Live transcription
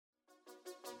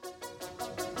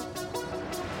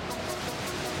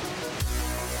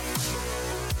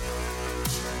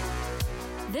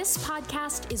This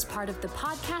podcast is part of the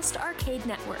Podcast Arcade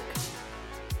Network.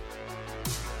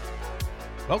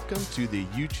 Welcome to the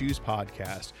You Choose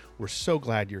podcast. We're so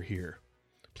glad you're here.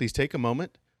 Please take a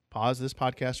moment, pause this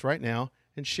podcast right now,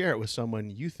 and share it with someone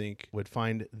you think would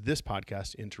find this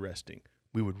podcast interesting.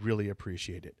 We would really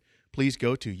appreciate it. Please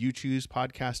go to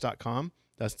youchoosepodcast.com.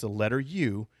 That's the letter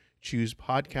U,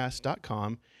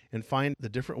 choosepodcast.com, and find the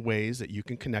different ways that you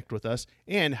can connect with us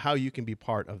and how you can be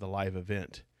part of the live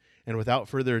event. And without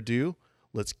further ado,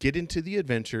 let's get into the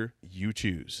adventure you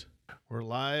choose. We're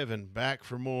live and back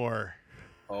for more.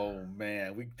 Oh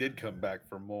man, we did come back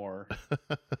for more.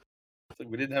 It's like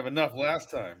we didn't have enough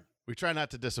last time. We try not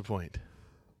to disappoint.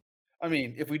 I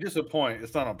mean, if we disappoint,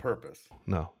 it's not on purpose.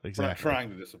 No, exactly. We're not trying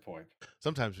to disappoint.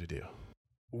 Sometimes we do.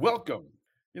 Welcome.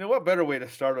 You know what better way to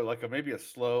start it? Like maybe a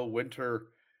slow winter,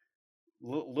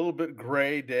 little bit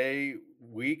gray day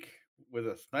week with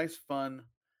a nice fun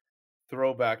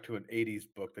throwback to an 80s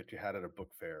book that you had at a book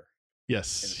fair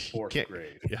Yes. in fourth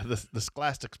grade. Yeah, the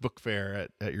Scholastics book fair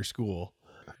at your school.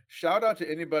 Shout out to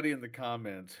anybody in the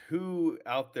comments who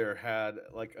out there had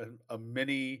like a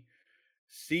mini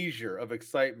seizure of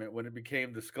excitement when it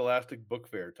became the Scholastic book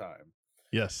fair time.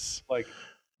 Yes. Like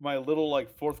my little like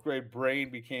fourth grade brain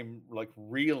became like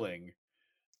reeling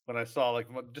when I saw like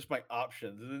just my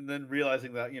options, and then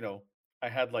realizing that I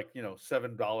had like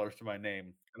 $7 to my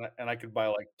name, and I could buy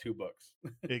like 2 books.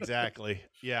 Exactly.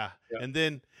 Yeah. Yeah. And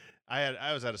then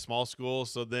I was at a small school,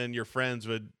 so then your friends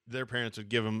their parents would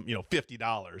give them,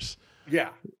 $50. Yeah.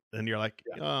 And you're like,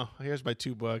 oh, here's my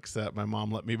 2 books that my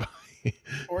mom let me buy.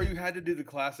 Or you had to do the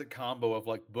classic combo of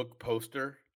like book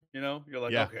poster. You're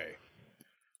like, Yeah. okay,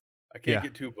 I can't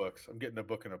get 2 books. I'm getting a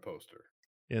book and a poster.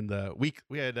 In the week,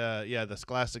 we had, the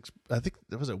Scholastics, I think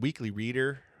there was a weekly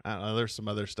reader. I don't know, there's some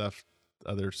other stuff,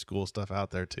 other school stuff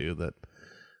out there too that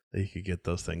you could get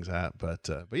those things at. But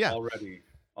yeah.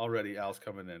 Already Al's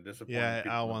coming in. Disappointed. Yeah,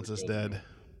 Al wants us dead.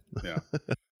 Yeah.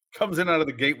 Comes in out of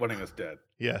the gate wanting us dead.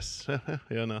 Yes.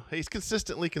 He's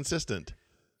consistently consistent.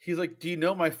 He's like, do you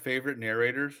know my favorite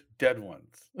narrators? Dead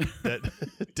ones.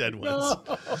 Dead ones.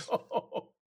 No.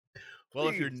 Well,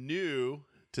 if you're new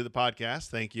to the podcast,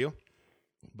 thank you.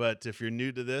 But if you're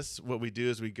new to this, what we do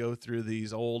is we go through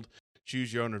these old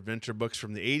choose your own adventure books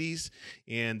from the 80s.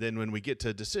 And then when we get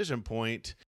to Decision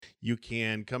Point, you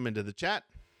can come into the chat,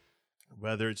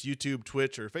 whether it's YouTube,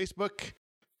 Twitch, or Facebook.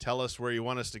 Tell us where you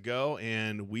want us to go,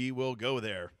 and we will go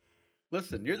there.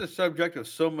 Listen, you're the subject of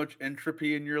so much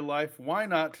entropy in your life. Why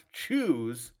not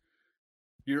choose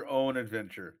your own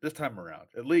adventure this time around,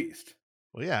 at least?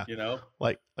 Well, yeah.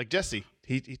 Like Jesse,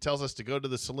 he tells us to go to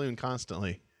the saloon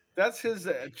constantly. That's his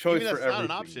choice. Even for that's not everything.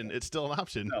 an option. It's still an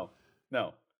option.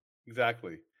 No,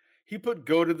 exactly. He put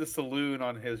go to the saloon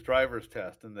on his driver's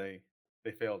test, and they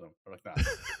failed him. They're like, nah.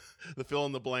 The fill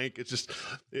in the blank. It's just,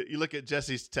 you look at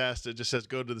Jesse's test, it just says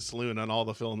go to the saloon on all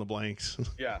the fill in the blanks.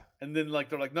 Yeah. And then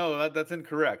they're like, no, that's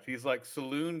incorrect. He's like,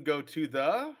 saloon, go to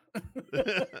the.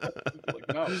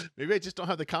 Like, no. Maybe I just don't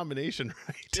have the combination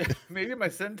right. Maybe my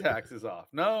syntax is off.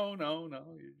 No,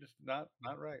 you're just not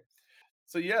right.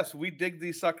 So yes, we dig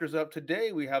these suckers up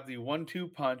today. We have the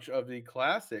 1-2 punch of the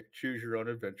classic Choose Your Own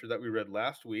Adventure that we read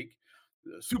last week,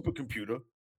 the Supercomputer.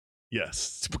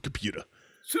 Yes,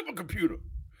 Supercomputer.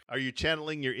 Are you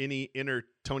channeling your inner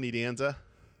Tony Danza?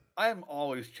 I am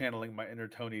always channeling my inner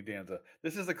Tony Danza.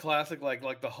 This is a classic,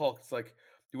 like the Hulk. It's like,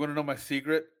 you want to know my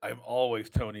secret? I'm always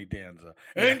Tony Danza.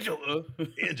 Angela.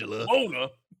 Mona.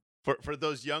 For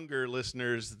those younger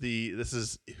listeners, this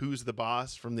is Who's the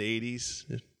Boss from the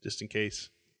 80s, just in case.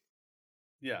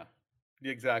 Yeah,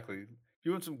 exactly. If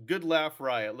you want some good laugh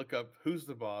riot, look up Who's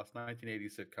the Boss, 1980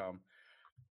 sitcom.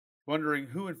 Wondering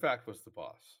who, in fact, was the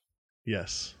boss.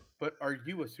 Yes. But are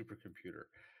you a supercomputer?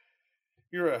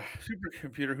 You're a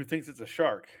supercomputer who thinks it's a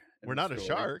shark. We're not a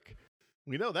shark.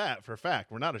 We know that for a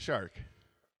fact. We're not a shark.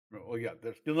 Well, yeah,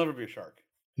 you'll never be a shark.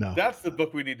 No. That's the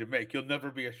book we need to make. You'll never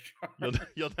be a shark.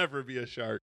 You'll never be a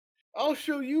shark. I'll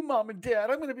show you, Mom and Dad.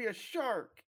 I'm going to be a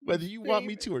shark. Whether you want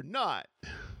me to or not.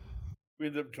 We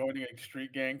ended up joining a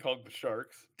street gang called the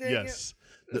Sharks. Dang yes.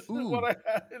 This is what I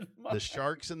had in mind. The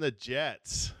Sharks and the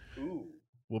Jets. Ooh.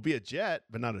 We'll be a jet,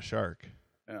 but not a shark.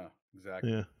 Yeah,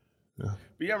 exactly. Yeah. But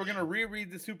yeah, we're going to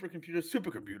reread the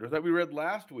Supercomputer that we read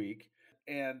last week.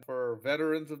 And for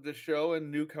veterans of this show and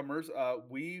newcomers,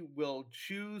 we will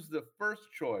choose the first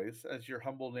choice as your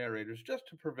humble narrators just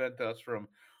to prevent us from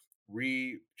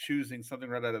re-choosing something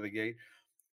right out of the gate.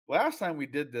 Last time we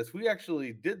did this, we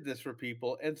actually did this for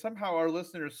people, and somehow our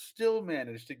listeners still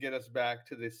managed to get us back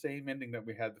to the same ending that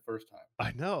we had the first time.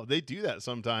 I know. They do that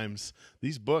sometimes.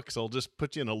 These books will just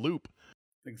put you in a loop.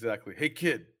 Exactly. Hey,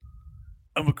 kid,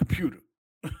 I'm a computer.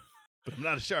 but I'm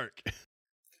not a shark.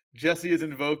 Jesse is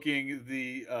invoking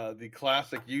the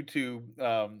classic YouTube.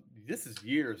 This is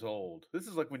years old. This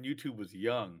is like when YouTube was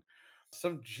young.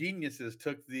 Some geniuses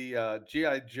took the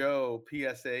G.I. Joe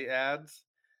PSA ads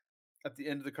at the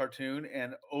end of the cartoon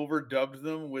and overdubbed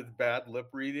them with bad lip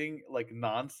reading, like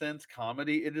nonsense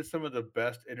comedy. It is some of the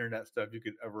best internet stuff you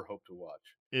could ever hope to watch.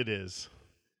 It is,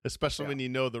 especially Yeah. when you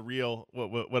know the real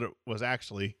what it was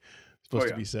actually supposed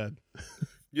to be said.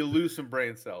 You lose some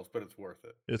brain cells, but it's worth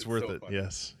it. It's worth so it. funny.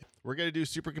 Yes. We're going to do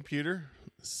Supercomputer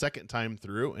second time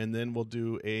through, and then we'll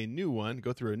do a new one,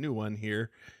 go through a new one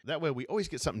here. That way we always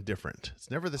get something different.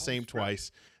 It's never the same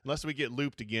twice, unless we get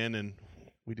looped again and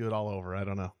we do it all over. I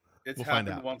don't know. It's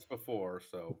happened once before,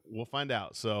 so we'll find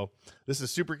out. So this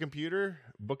is Supercomputer,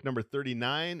 book number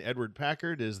 39. Edward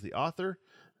Packard is the author,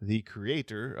 the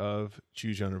creator of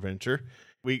Choose Your Own Adventure.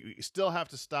 We still have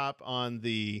to stop on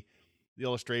the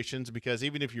illustrations, because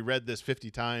even if you read this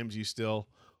 50 times, you still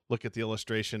look at the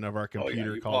illustration of our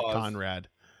computer called pause. Conrad.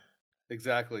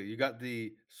 Exactly. You got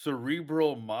the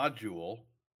cerebral module.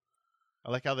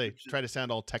 I like how they try to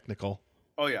sound all technical.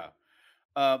 Oh, yeah.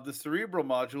 The cerebral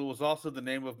module was also the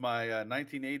name of my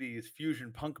 1980s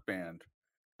fusion punk band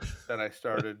that I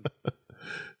started.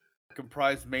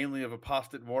 Comprised mainly of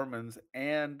apostate Mormons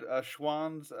and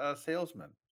Schwann's salesman.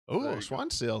 Oh,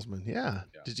 Schwann salesman. Yeah.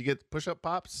 Did you get push-up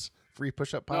pops? Free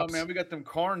push-up pops? No, man, we got them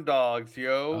corn dogs,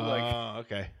 yo.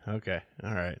 Okay.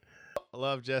 All right. I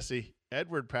love Jesse.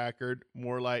 Edward Packard,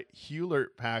 more like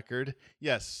Hewlett Packard.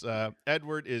 Yes,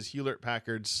 Edward is Hewlett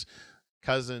Packard's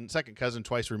second cousin,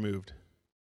 twice removed.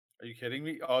 Are you kidding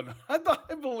me? Oh, no. I thought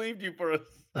I believed you for a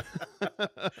second.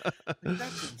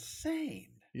 That's insane.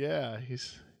 Yeah,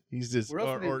 he's his,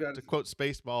 or to quote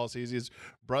Spaceballs, he's his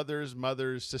brothers,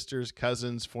 mothers, sisters,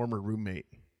 cousins, former roommate.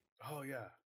 Oh, yeah.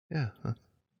 Yeah.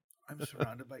 I'm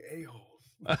surrounded by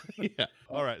a-holes. Yeah.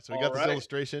 All right. So we got this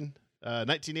illustration.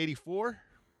 1984.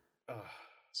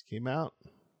 This came out.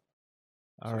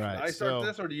 All right. Should I start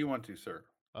this, or do you want to, sir?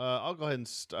 I'll go ahead and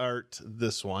start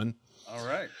this one. All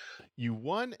right. You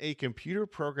won a computer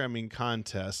programming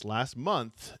contest last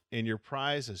month, and your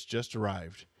prize has just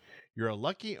arrived. You're a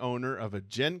lucky owner of a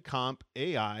GenComp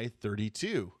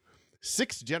AI32,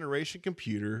 6th generation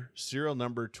computer, serial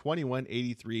number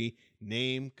 2183,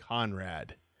 name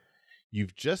Conrad.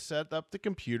 You've just set up the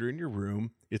computer in your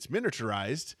room. It's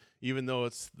miniaturized, even though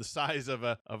it's the size of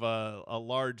a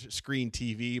large screen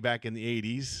TV back in the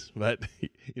 80s. But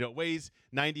it weighs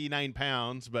 99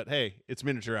 pounds. But hey, it's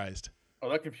miniaturized. Oh,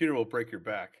 that computer will break your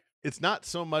back. It's not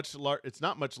so much. It's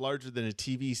not much larger than a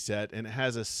TV set, and it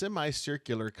has a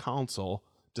semicircular console,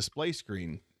 display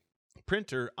screen,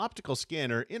 printer, optical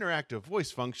scanner, interactive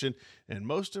voice function, and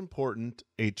most important,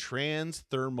 a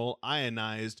transdermal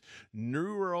ionized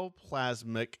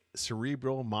neuroplasmic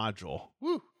cerebral module.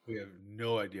 Woo! We have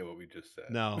no idea what we just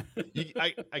said. No,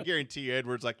 I guarantee you,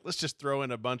 Edward's like, let's just throw in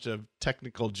a bunch of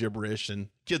technical gibberish, and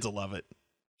kids will love it.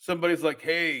 Somebody's like,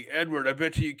 "Hey, Edward, I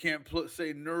bet you can't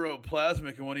say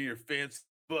neuroplasmic in one of your fancy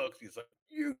books." He's like,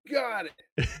 "You got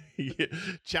it." Yeah.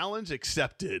 Challenge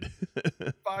accepted.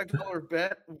 $5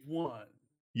 bet won.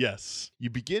 Yes.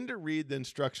 You begin to read the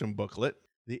instruction booklet.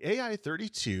 The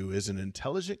AI32 is an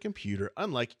intelligent computer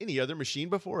unlike any other machine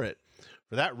before it.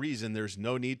 For that reason, there's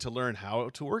no need to learn how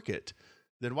to work it.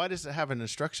 Then why does it have an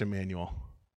instruction manual?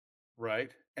 Right.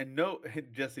 And no,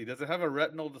 Jesse, does it have a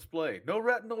retinal display? No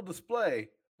retinal display,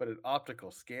 but an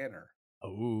optical scanner.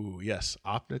 Oh, yes.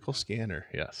 Optical scanner.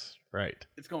 Yes. Right.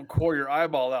 It's going to core your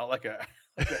eyeball out like an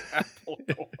apple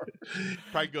core.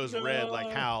 Probably goes red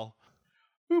like Hal.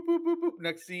 Boop, boop, boop, boop.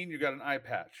 Next scene, you got an eye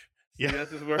patch. See, Yeah.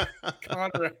 this is where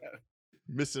Conrad.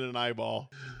 Missing an eyeball.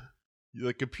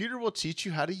 The computer will teach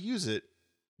you how to use it.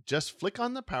 Just flick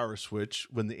on the power switch.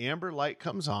 When the amber light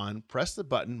comes on, press the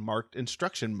button marked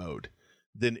instruction mode.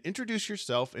 Then introduce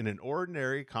yourself in an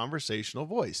ordinary conversational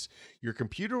voice. Your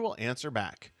computer will answer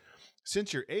back.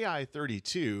 Since your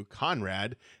AI32,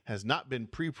 Conrad, has not been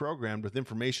pre-programmed with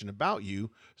information about you,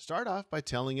 start off by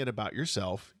telling it about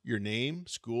yourself, your name,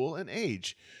 school, and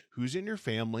age, who's in your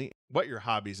family, what your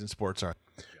hobbies and sports are.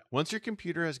 Yeah. Once your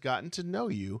computer has gotten to know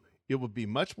you, it will be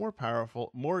much more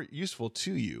powerful, more useful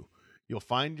to you. You'll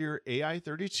find your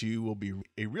AI32 will be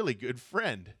a really good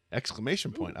friend!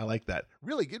 Exclamation point. I like that.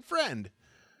 Really good friend.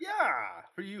 Yeah,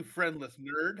 for you friendless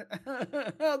nerd.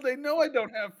 They know I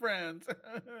don't have friends.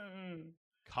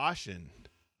 Caution.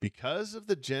 Because of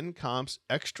the GenComp's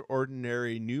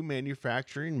extraordinary new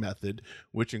manufacturing method,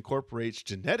 which incorporates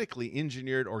genetically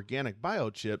engineered organic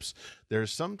biochips,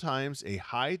 there's sometimes a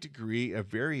high degree of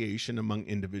variation among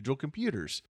individual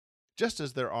computers, just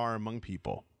as there are among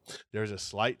people. There's a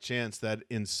slight chance that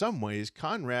in some ways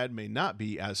Conrad may not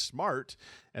be as smart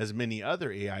as many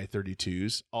other AI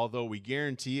 32s, although we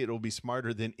guarantee it will be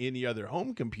smarter than any other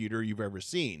home computer you've ever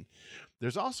seen.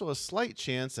 There's also a slight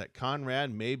chance that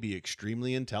Conrad may be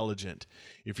extremely intelligent.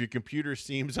 If your computer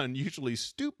seems unusually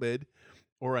stupid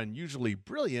or unusually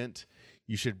brilliant,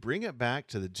 you should bring it back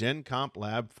to the Gen Comp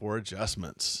lab for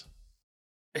adjustments.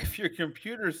 If your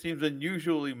computer seems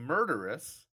unusually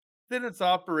murderous, then it's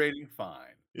operating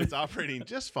fine. It's operating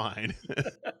just fine.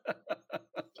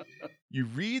 You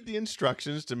read the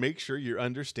instructions to make sure you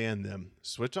understand them.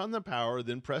 Switch on the power,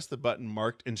 then press the button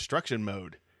marked Instruction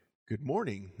Mode. Good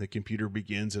morning, the computer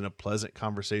begins in a pleasant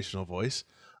conversational voice.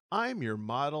 I'm your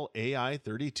model AI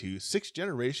 32 6th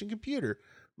generation computer.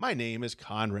 My name is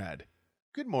Conrad.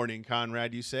 Good morning,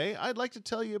 Conrad, you say. I'd like to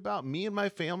tell you about me and my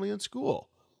family in school.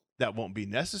 That won't be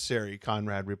necessary,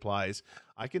 Conrad replies.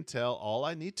 I can tell all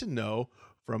I need to know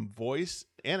from voice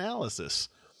analysis.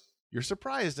 You're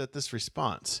surprised at this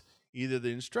response. Either the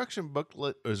instruction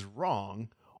booklet is wrong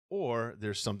or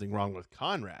there's something wrong with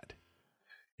Conrad.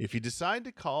 If you decide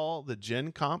to call the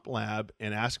Gen Comp lab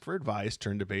and ask for advice,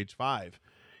 turn to page 5.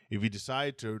 If you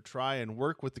decide to try and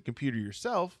work with the computer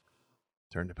yourself,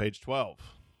 turn to page 12.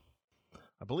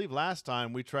 I believe last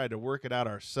time we tried to work it out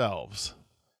ourselves.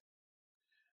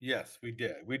 Yes, we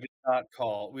did. We did not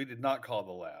call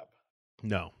the lab.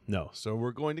 No. So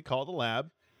we're going to call the lab.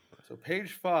 So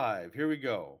page 5, here we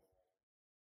go.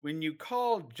 When you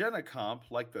call Genacomp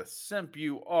like the simp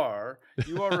you are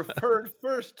referred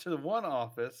first to one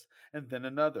office and then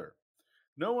another.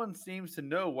 No one seems to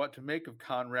know what to make of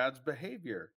Conrad's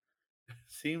behavior.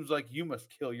 Seems like you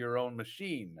must kill your own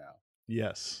machine now.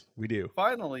 Yes, we do.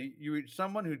 Finally, you reach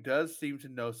someone who does seem to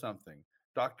know something.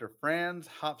 Dr. Franz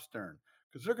Hopstern,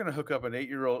 because they're going to hook up a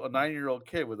 9-year-old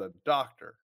kid with a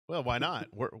doctor. Well, why not?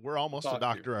 We're almost a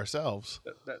doctor ourselves.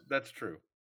 That's true.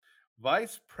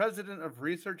 Vice President of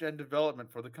Research and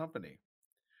Development for the company.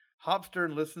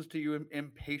 Hopstern listens to you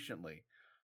impatiently.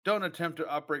 Don't attempt to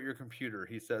operate your computer,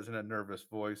 he says in a nervous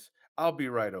voice. I'll be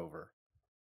right over.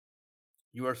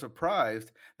 You are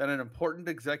surprised that an important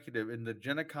executive in the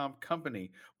Genacomp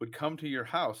company would come to your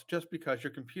house just because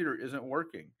your computer isn't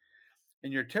working.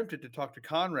 And you're tempted to talk to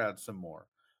Conrad some more.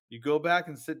 You go back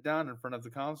and sit down in front of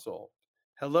the console.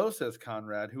 Hello, says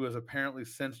Conrad, who has apparently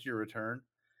sensed your return.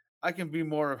 I can be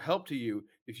more of help to you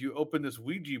if you open this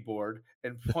Ouija board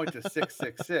and point to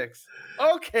 666.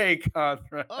 Okay,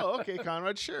 Conrad. Oh, okay,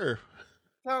 Conrad, sure.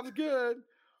 Sounds good.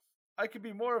 I can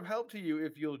be more of help to you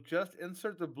if you'll just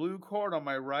insert the blue cord on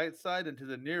my right side into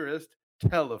the nearest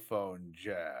telephone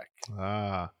jack.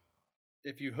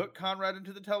 If you hook Conrad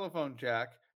into the telephone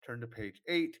jack, turn to page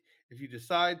 8. If you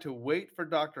decide to wait for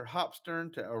Dr.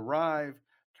 Hopstern to arrive,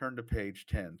 turn to page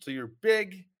 10. So your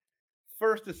big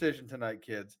first decision tonight,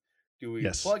 kids. Do we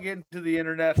plug into the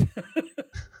internet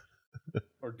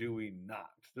or do we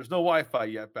not? There's no Wi-Fi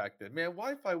yet back then. Man,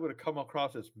 Wi-Fi would have come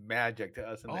across as magic to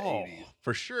us in the 80s.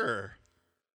 For sure.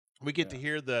 We get to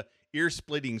hear the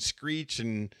ear-splitting screech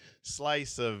and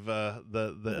slice of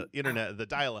the internet, the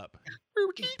dial-up.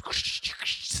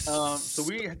 So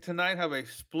we tonight have a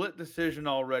split decision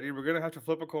already. We're going to have to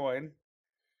flip a coin.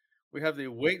 We have the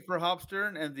wait for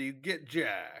Hopstern and the get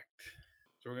jacked.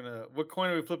 So what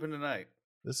coin are we flipping tonight?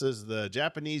 This is the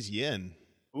Japanese yen.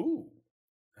 Ooh,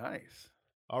 nice.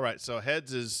 All right, so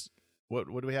heads is, what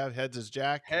do we have? Heads is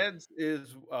jack? Heads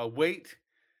is wait,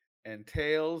 and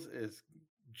tails is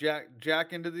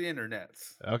jack into the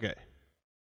internets. Okay.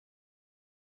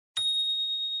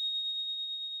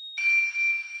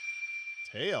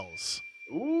 Tails.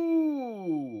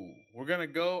 Ooh, we're going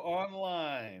to go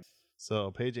online.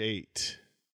 So page 8.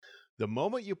 The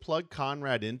moment you plug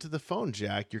Conrad into the phone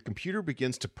jack, your computer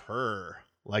begins to purr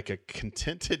like a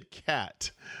contented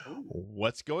cat. Ooh.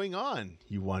 What's going on,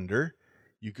 you wonder?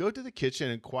 You go to the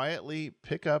kitchen and quietly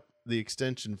pick up the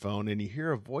extension phone and you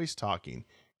hear a voice talking.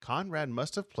 Conrad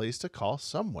must have placed a call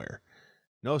somewhere.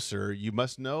 No, sir, you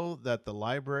must know that the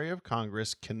Library of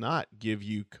Congress cannot give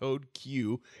you Code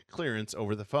Q clearance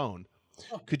over the phone.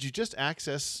 Oh. Could you just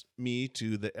access me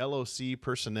to the LOC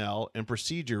personnel and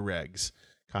procedure regs?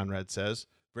 Conrad says.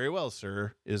 Very well,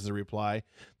 sir, is the reply.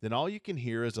 Then all you can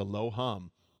hear is a low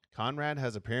hum. Conrad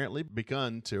has apparently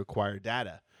begun to acquire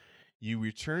data. You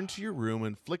return to your room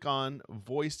and flick on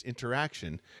voice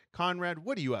interaction. Conrad,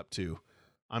 what are you up to?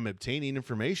 I'm obtaining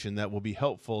information that will be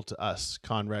helpful to us.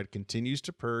 Conrad continues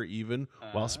to purr even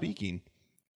while speaking.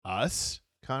 Us,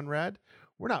 Conrad?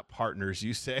 We're not partners,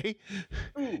 you say.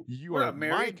 You are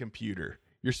my computer.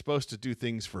 You're supposed to do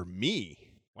things for me.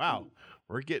 Wow,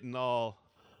 we're getting all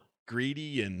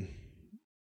greedy and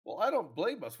I don't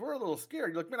blame us. We're a little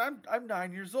scared. You're like, man, I'm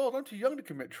 9 years old. I'm too young to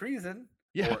commit treason.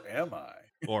 Yeah. Or am I?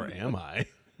 Or am I?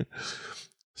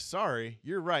 Sorry,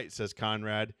 you're right, says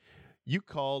Conrad. You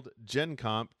called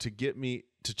GenComp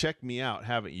to check me out,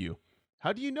 haven't you?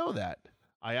 How do you know that?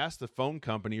 I asked the phone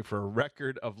company for a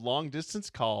record of long-distance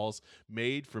calls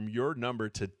made from your number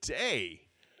today.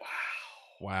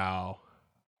 Wow.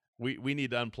 We need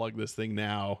to unplug this thing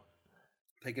now.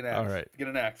 Take an axe. All right. Get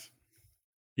an axe.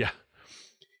 Yeah.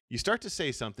 You start to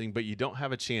say something, but you don't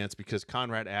have a chance because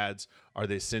Conrad adds, are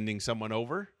they sending someone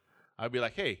over? I'd be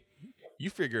like, hey, you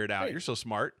figure it out. Hey. You're so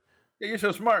smart. Yeah, you're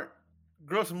so smart.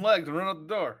 Grow some legs and run out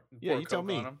the door. Yeah, you tell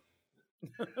me.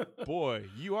 Boy,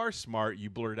 you are smart, you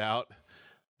blurt out.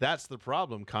 That's the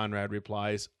problem, Conrad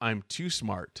replies. I'm too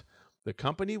smart. The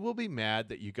company will be mad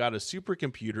that you got a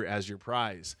supercomputer as your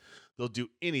prize. They'll do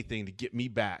anything to get me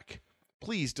back.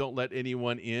 Please don't let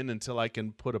anyone in until I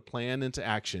can put a plan into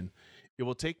action. It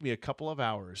will take me a couple of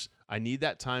hours. I need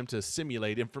that time to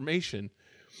assimilate information.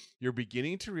 You're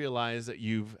beginning to realize that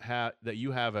you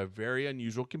have a very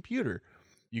unusual computer.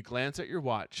 You glance at your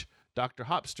watch. Dr.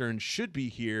 Hopstern should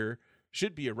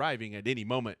be arriving at any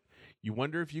moment. You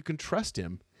wonder if you can trust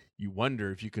him. You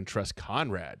wonder if you can trust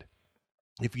Conrad.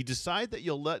 If you decide that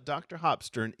you'll let Dr.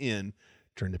 Hopstern in,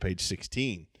 turn to page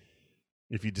 16.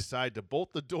 If you decide to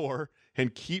bolt the door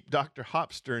and keep Dr.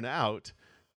 Hopstern out,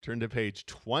 turn to page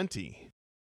 20.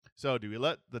 So do we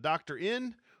let the doctor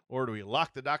in or do we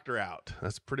lock the doctor out?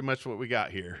 That's pretty much what we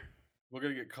got here. We're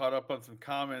going to get caught up on some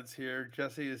comments here.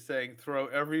 Jesse is saying throw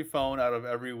every phone out of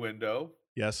every window.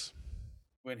 Yes.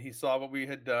 When he saw what we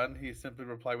had done, he simply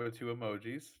replied with 2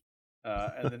 emojis.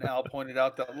 And then Al pointed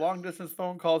out that long-distance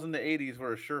phone calls in the 80s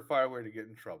were a surefire way to get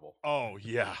in trouble. Oh,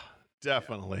 yeah,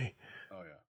 definitely. Yeah. Oh,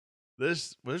 yeah.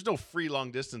 There's no free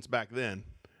long distance back then.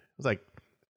 It was like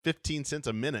 15 cents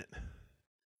a minute.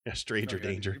 Yeah, stranger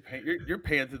danger. You're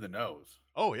paying through the nose.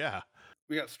 Oh, yeah.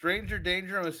 We got stranger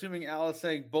danger. I'm assuming Al is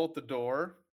saying bolt the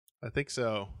door. I think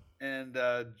so. And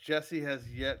Jesse has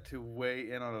yet to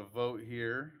weigh in on a vote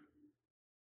here.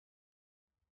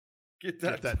 Get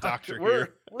that doctor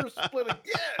here. We're split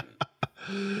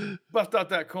again. Bust out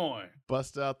that coin.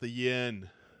 Bust out the yen.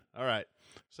 All right.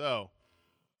 So,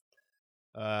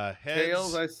 heads.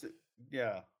 Tails,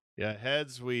 yeah. Yeah,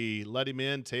 heads, we let him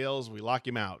in. Tails, we lock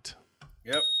him out.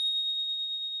 Yep.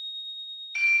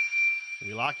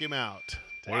 We lock him out.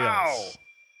 Tails. Wow.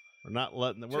 We're not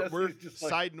letting we're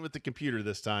siding with the computer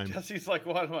this time. Jesse's like,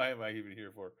 what am I even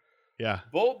here for? Yeah.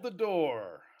 Bolt the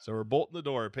door. So we're bolting the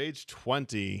door. Page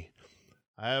 20.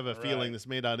 I have a feeling this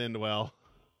may not end well.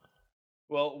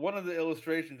 Well, one of the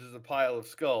illustrations is a pile of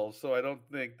skulls, so I don't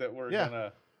think that we're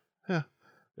gonna. Yeah.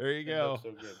 There you go.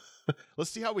 So good.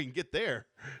 Let's see how we can get there.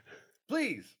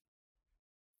 Please.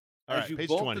 All right, as you page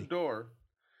bolt 20. the door,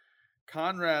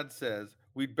 Conrad says,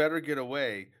 we'd better get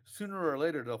away. Sooner or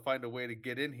later, they'll find a way to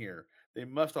get in here. They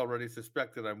must already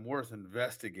suspect that I'm worth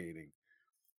investigating.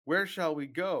 Where shall we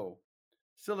go?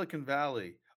 Silicon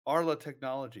Valley, Arla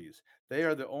Technologies. They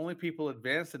are the only people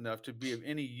advanced enough to be of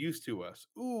any use to us.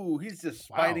 Ooh, he's just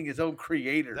spiting his own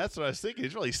creator. That's what I was thinking.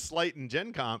 He's really slighting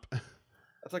GenComp.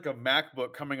 That's like a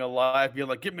MacBook coming alive, being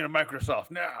like, "Get me to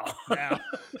Microsoft now." Now,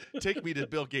 take me to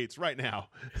Bill Gates right now.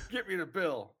 Get me to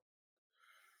Bill.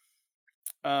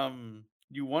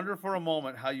 You wonder for a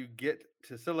moment how you get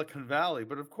to Silicon Valley,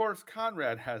 but of course,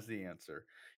 Conrad has the answer.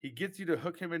 He gets you to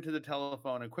hook him into the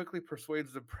telephone and quickly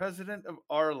persuades the president of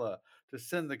Arla to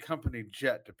send the company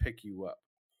jet to pick you up.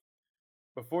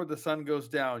 Before the sun goes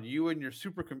down, you and your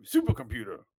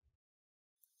supercomputer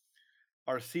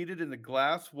are seated in the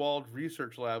glass-walled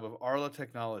research lab of Arla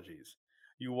Technologies.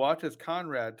 You watch as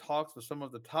Conrad talks with some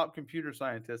of the top computer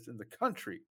scientists in the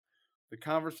country. The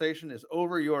conversation is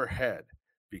over your head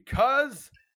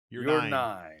because you're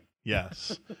 9.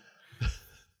 Yes.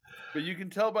 But you can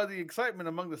tell by the excitement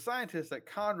among the scientists that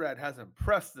Conrad has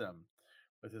impressed them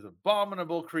with his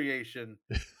abominable creation.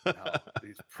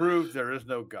 He's proved there is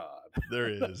no God. There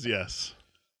is, yes.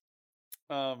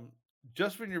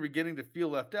 Just when you're beginning to feel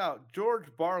left out, George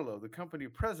Barlow, the company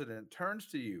president, turns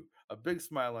to you, a big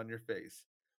smile on your face.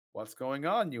 What's going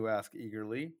on, you ask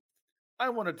eagerly. I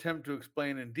won't attempt to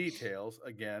explain in details,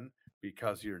 again,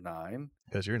 because you're 9.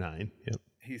 Because you're 9, yep.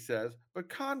 He says, but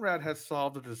Conrad has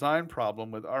solved a design problem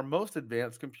with our most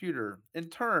advanced computer. In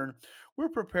turn, we're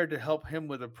prepared to help him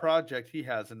with a project he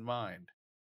has in mind.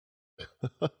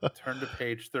 Turn to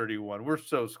page 31. We're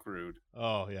so screwed.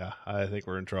 Oh, yeah. I think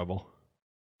we're in trouble.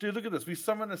 Dude, look at this. We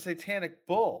summoned a satanic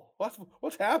bull.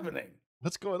 What's happening?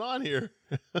 What's going on here?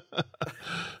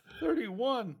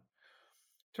 31.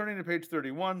 Turning to page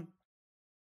 31.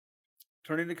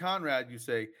 Turning to Conrad, you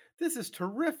say, this is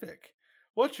terrific.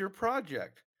 What's your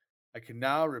project? I can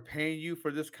now repay you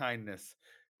for this kindness,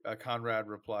 Conrad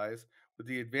replies. With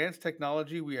the advanced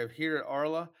technology we have here at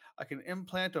Arla, I can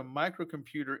implant a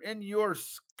microcomputer in your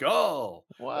skull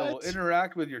that will What?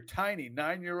 interact with your tiny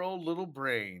 9-year-old little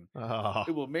brain. Oh,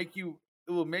 It will make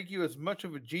you as much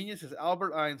of a genius as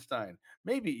Albert Einstein,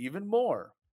 maybe even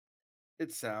more.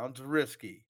 It sounds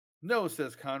risky. No,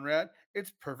 says Conrad,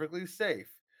 it's perfectly safe.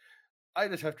 I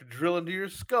just have to drill into your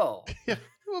skull. yeah,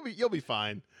 you'll be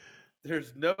fine.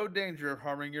 There's no danger of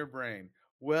harming your brain.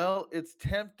 Well, it's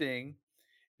tempting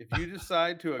if you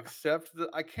decide to accept the.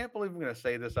 I can't believe I'm going to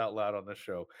say this out loud on this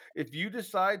show. If you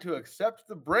decide to accept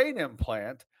the brain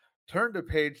implant, turn to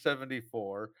page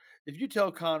 74. If you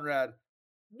tell Conrad,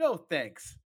 no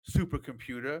thanks,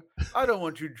 supercomputer, I don't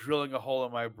want you drilling a hole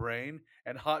in my brain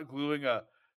and hot gluing a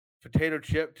potato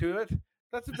chip to it,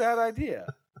 that's a bad idea.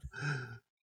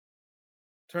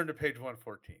 Turn to page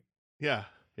 114. Yeah.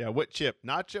 Yeah. What chip?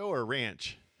 Nacho or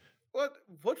ranch? What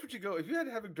would you go if you had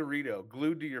to have a Dorito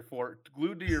glued to your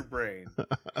glued to your brain?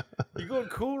 You going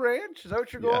Cool Ranch? Is that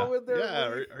what you're going with there? Yeah,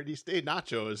 or do you stay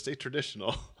nacho? Stay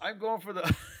traditional. I'm going for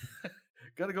the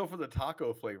gotta go for the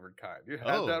taco flavored kind. You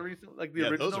had that recently? Like the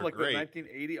original, those are like great. the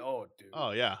 1980. Oh, dude.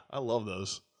 Oh yeah, I love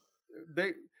those.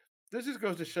 This just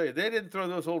goes to show you they didn't throw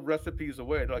those old recipes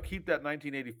away. They'll keep that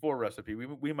 1984 recipe.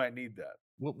 We might need that.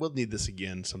 We'll need this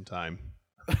again sometime.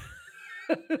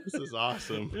 This is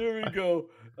awesome. Here we go.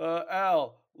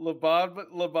 Al,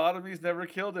 lobotomies never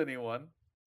killed anyone.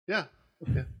 Yeah.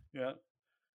 Yeah.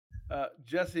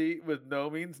 Jesse with no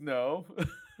means no.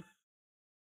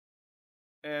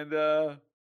 And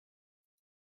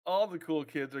all the cool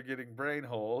kids are getting brain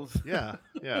holes. Yeah,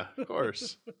 of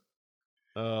course.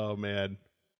 Oh man.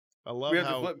 I love we have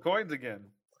to flip coins again.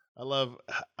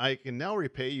 I can now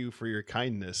repay you for your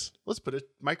kindness. Let's put a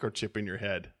microchip in your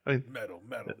head. I mean, metal.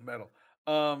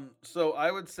 So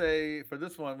I would say for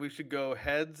this one, we should go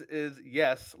heads is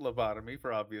yes, lobotomy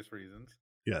for obvious reasons.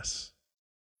 Yes.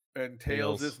 And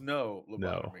tails is no,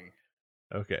 lobotomy.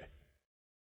 No. Okay.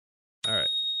 All right.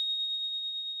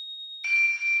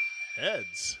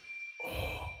 Heads.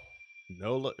 Oh.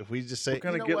 No, if we just say,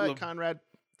 you know what, Conrad,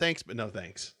 thanks, but no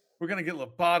thanks. We're going to get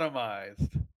lobotomized.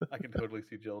 I can totally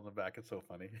see Jill in the back. It's so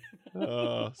funny.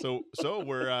 So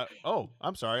we're,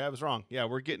 I'm sorry. I was wrong. Yeah,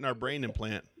 we're getting our brain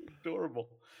implant. Adorable.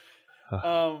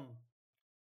 Oh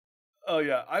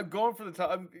yeah, I'm going for the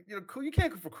top. Cool. You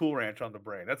can't go for Cool Ranch on the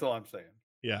brain. That's all I'm saying.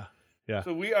 Yeah.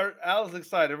 So Al's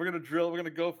excited. We're gonna drill. We're gonna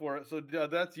go for it. So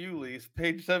that's you, Lise.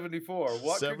 Page 74.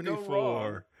 What 74. Could go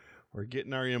wrong? We're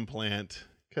getting our implant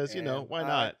because why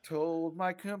not? I told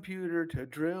my computer to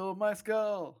drill my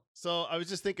skull. So I was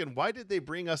just thinking, why did they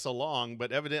bring us along?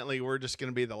 But evidently, we're just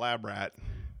gonna be the lab rat.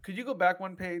 Could you go back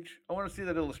one page? I want to see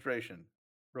that illustration.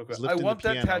 Real quick. I want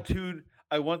that tattooed.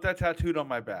 I want that tattooed on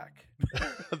my back.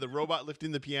 The robot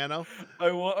lifting the piano?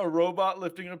 I want a robot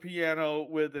lifting a piano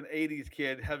with an 80s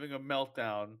kid having a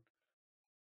meltdown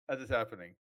as it's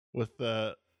happening. With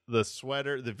the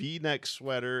sweater, the V-neck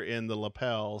sweater and the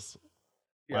lapels.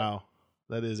 Yep. Wow.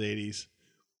 That is 80s.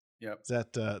 Yep.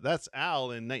 That's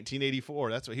Al in 1984.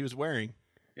 That's what he was wearing.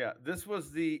 Yeah, this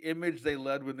was the image they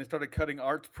led when they started cutting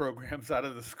arts programs out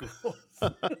of the schools.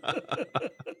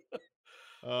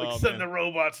 Send the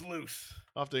robots loose.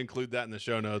 I'll have to include that in the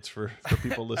show notes for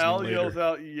people listening Al later. yells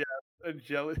out yes, and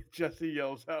Jesse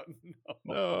yells out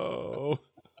no.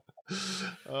 We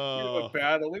have a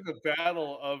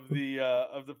battle of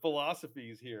the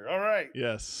philosophies here. All right.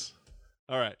 Yes.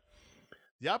 All right.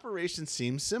 The operation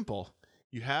seems simple.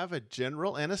 You have a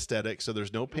general anesthetic, so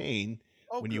there's no pain.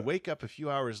 When you wake up a few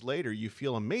hours later, you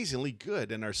feel amazingly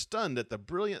good and are stunned at the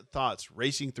brilliant thoughts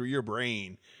racing through your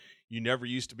brain. You never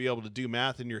used to be able to do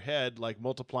math in your head, like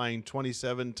multiplying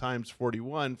 27 times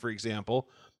 41, for example.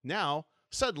 Now,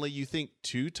 suddenly you think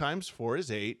 2 times 4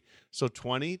 is 8, so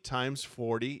 20 times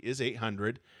 40 is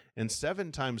 800, and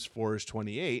 7 times 4 is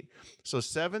 28, so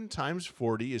 7 times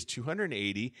 40 is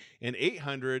 280, and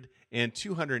 800 and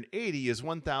 280 is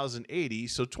 1080,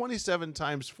 so 27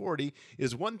 times 40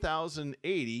 is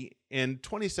 1080, and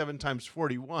 27 times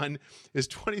 41 is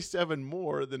 27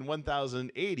 more than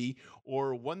 1080,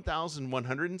 or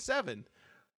 1107.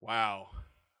 Wow.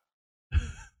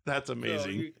 That's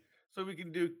amazing. So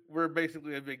we're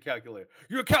basically a big calculator.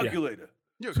 You're a calculator.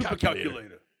 Yeah. You're a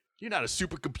calculator. You're not a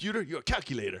supercomputer. You're a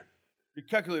calculator. You're a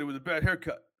calculator with a bad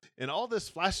haircut. And all this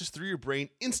flashes through your brain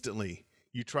instantly.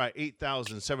 You try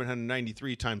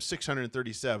 8,793 times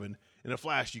 637. In a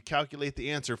flash, you calculate the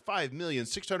answer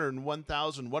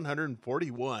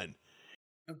 5,601,141.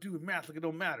 I'm doing math like it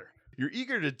don't matter. You're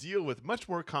eager to deal with much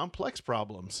more complex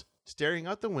problems. Staring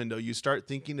out the window, you start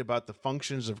thinking about the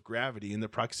functions of gravity and the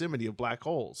proximity of black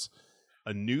holes.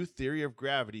 A new theory of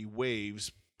gravity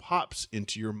waves pops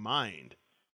into your mind.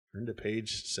 Turn to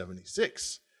page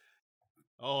 76.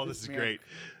 Oh, this is great.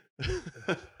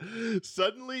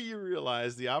 Suddenly you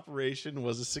realize the operation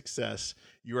was a success.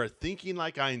 You are thinking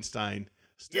like Einstein.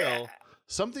 Still,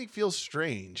 something feels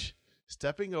strange.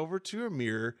 Stepping over to a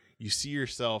mirror, you see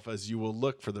yourself as you will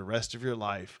look for the rest of your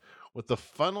life, with the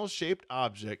funnel-shaped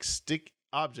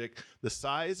object the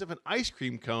size of an ice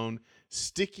cream cone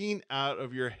sticking out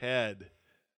of your head.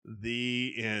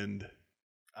 The end.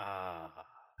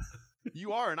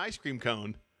 You are an ice cream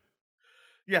cone.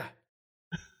 Yeah.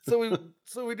 So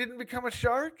we didn't become a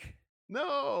shark?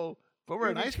 No, but we're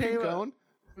an ice cream cone.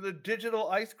 With a digital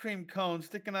ice cream cone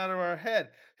sticking out of our head.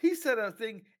 He said a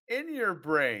thing in your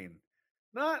brain,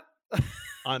 not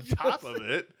on top of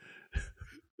it.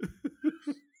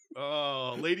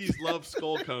 Oh, ladies love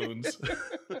skull cones.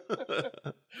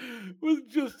 With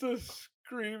just a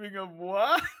screaming of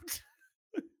what?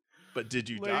 But did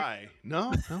you die?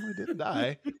 No, we didn't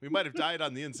die. We might have died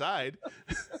on the inside.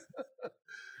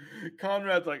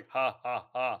 Conrad's like, ha, ha,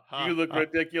 ha. You look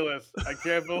ridiculous. I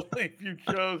can't believe you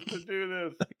chose to do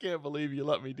this. I can't believe you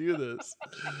let me do this.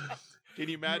 Can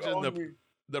you imagine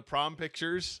the prom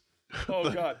pictures?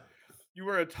 Oh, God. You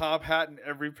wear a top hat in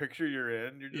every picture you're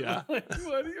in. You're just like,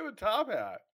 why do you have a top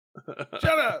hat?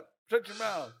 Shut up. Shut your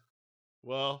mouth.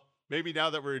 Well, maybe now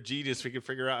that we're a genius, we can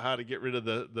figure out how to get rid of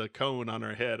the cone on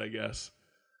our head, I guess.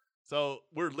 So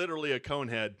we're literally a cone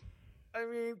head. I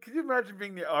mean, can you imagine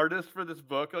being the artist for this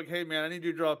book? Like, hey, man, I need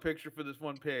you to draw a picture for this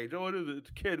one page. Oh, what is this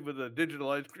kid with a digital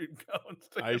ice cream cone?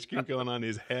 Ice cream cone on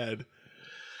his head.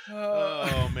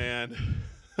 Oh, man.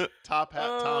 Top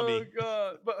Hat Tommy. Oh,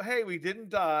 God. But, hey, we didn't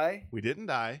die. We didn't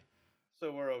die.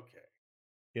 So we're okay.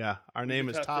 Yeah, our name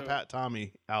is Top Hat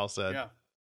Tommy, Al said. Yeah,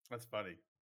 that's funny.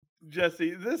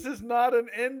 Jesse, this is not an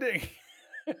ending.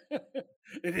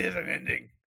 It is an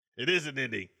ending. It is an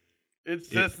ending. It's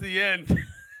just the end.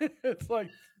 It's like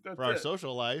that's for our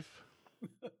social life.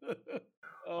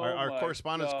 Our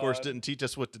correspondence course didn't teach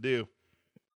us what to do.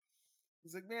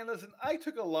 He's like, man, listen, I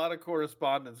took a lot of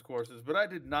correspondence courses, but I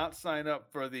did not sign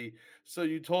up for so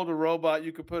you told a robot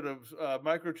you could put a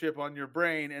microchip on your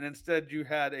brain, and instead you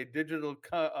had a digital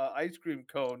ice cream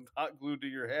cone hot glued to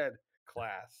your head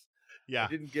class. Yeah. I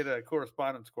didn't get a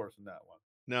correspondence course in that one.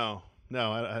 No,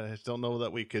 I don't know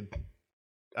that we could.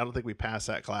 I don't think we passed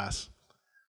that class.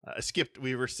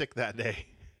 We were sick that day.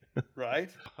 Right?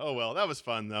 Oh, well, that was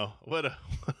fun, though. What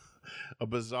a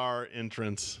bizarre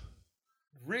entrance.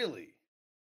 Really?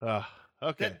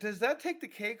 Okay. Does that take the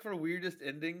cake for weirdest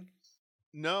ending?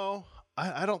 No,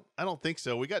 I don't think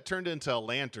so. We got turned into a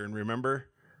lantern, remember?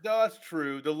 No, that's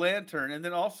true. The lantern. And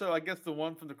then also, I guess the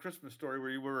one from the Christmas Story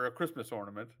where you were a Christmas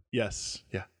ornament. Yes.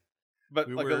 Yeah. But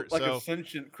a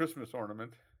sentient Christmas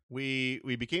ornament. We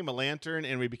became a lantern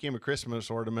and we became a Christmas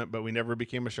ornament, but we never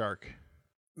became a shark.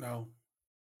 No.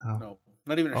 Oh. No.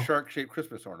 Not even a shark-shaped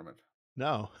Christmas ornament.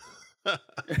 No.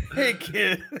 Hey,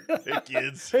 kid. Hey,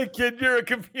 kids. Hey, kid, you're a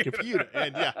computer.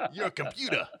 And yeah, you're a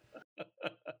computer.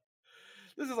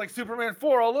 This is like Superman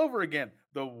 4 all over again.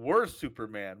 The worst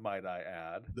Superman, might I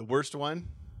add. The worst one?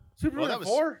 Superman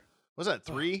 4? Was that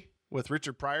 3 with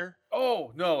Richard Pryor?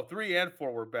 Oh, no. 3 and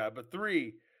 4 were bad, but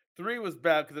 3 was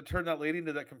bad because it turned that lady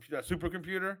into that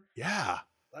supercomputer. Yeah.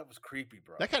 That was creepy,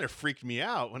 bro. That kind of freaked me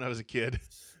out when I was a kid.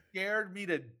 Scared me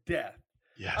to death.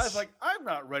 Yes. I was like, I'm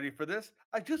not ready for this.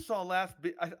 I just saw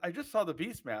I just saw the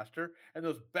Beastmaster and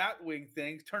those Batwing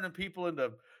things turning people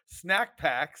into snack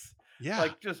packs. Yeah.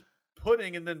 Like just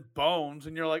pudding and then bones.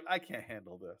 And you're like, I can't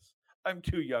handle this. I'm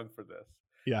too young for this.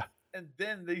 Yeah. And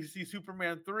then they see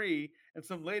Superman 3 and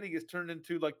some lady gets turned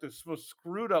into like the most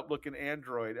screwed up looking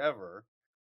android ever.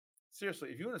 Seriously,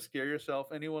 if you want to scare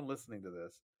yourself, anyone listening to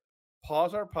this,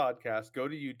 pause our podcast, go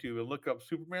to YouTube and look up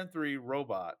Superman 3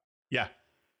 robot. Yeah.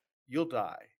 You'll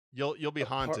die. You'll be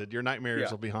haunted. Your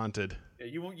nightmares will be haunted. Yeah,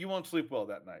 you won't sleep well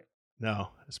that night.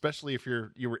 No, especially if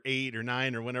you were 8 or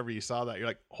 9 or whenever you saw that, you're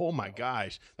like, oh my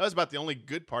gosh, that was about the only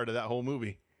good part of that whole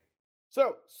movie.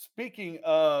 So speaking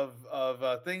of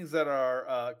things that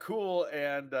are cool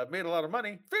and made a lot of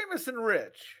money, Famous and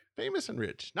Rich. Famous and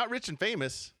Rich, not Rich and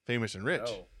Famous. Famous and Rich.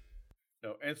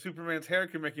 No. And Superman's hair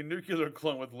can make a nuclear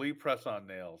clone with Lee press-on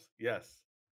nails. Yes,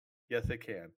 it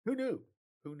can. Who knew?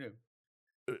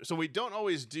 So we don't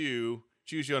always do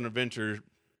Choose Your Own Adventure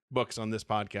books on this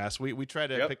podcast. We try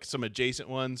to pick some adjacent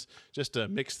ones just to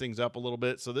mix things up a little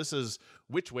bit. So this is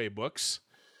Which Way Books,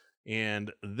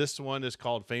 and this one is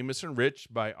called Famous and Rich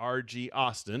by R.G.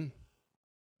 Austin.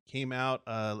 Came out,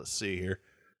 let's see here.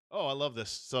 Oh, I love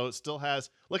this. So it still has,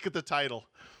 look at the title,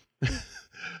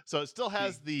 So it still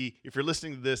has if you're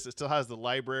listening to this, it still has the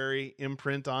library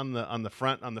imprint on the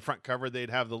front cover. They'd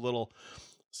have the little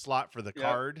slot for the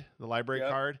card, the library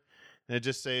card. And it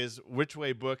just says Which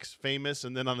Way Books, famous,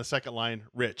 and then on the second line,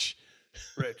 rich.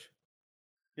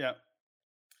 Yeah.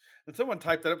 And someone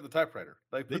typed that up with the typewriter.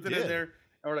 Like put it in there,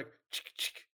 and we're like,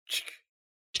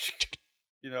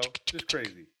 just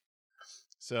crazy.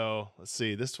 So let's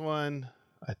see. This one,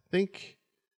 I think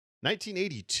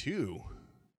 1982.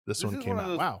 This one came out.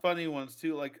 This is one of those funny ones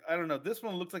too. Like, I don't know. This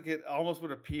one looks like it almost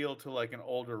would appeal to like an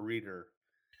older reader.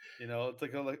 It's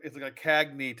like a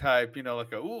Cagney type,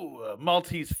 like a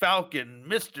Maltese Falcon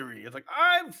mystery. It's like,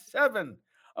 I'm 7.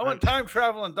 I want time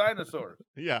travel and dinosaurs.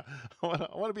 Yeah. I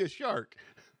want to be a shark.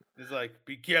 It's like,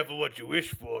 be careful what you wish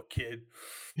for, kid.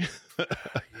 You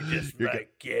just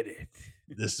might get it.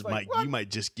 You might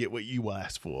just get what you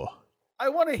asked for. I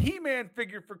want a He-Man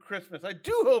figure for Christmas. I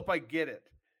do hope I get it.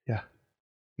 Yeah.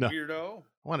 No. Weirdo.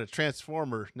 I want a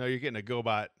Transformer. No, you're getting a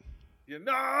GoBot. No!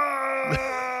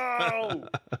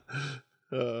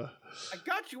 I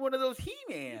got you one of those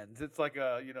He-Mans. It's like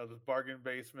a, this bargain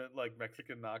basement, like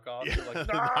Mexican knockoff. Yeah, You're like,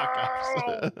 no!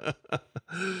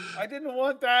 I didn't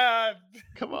want that.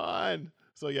 Come on.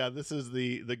 So yeah, this is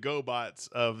the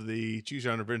GoBots of the Choose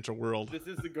Your Own Adventure world. This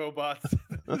is the GoBots.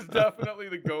 This is definitely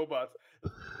the GoBots.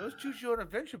 Those Choose Your Own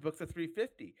Adventure books are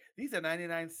 $3.50. These are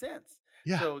 99 cents.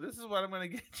 Yeah. So this is what I'm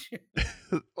going to get you.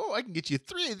 Oh, I can get you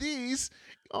 3 of these.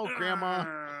 Oh, Grandma.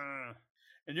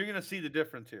 And you're going to see the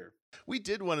difference here. We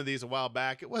did one of these a while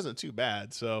back. It wasn't too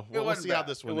bad. So we'll see how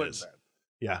this one is. Bad.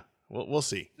 Yeah, we'll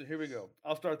see. So here we go.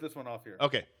 I'll start this one off here.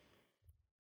 Okay.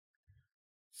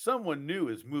 Someone new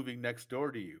is moving next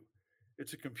door to you.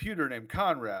 It's a computer named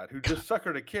Conrad who just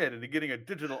suckered a kid into getting a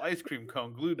digital ice cream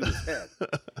cone glued to his head.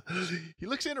 He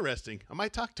looks interesting. I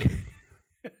might talk to him.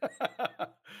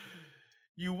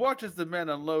 You watch as the men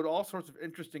unload all sorts of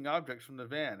interesting objects from the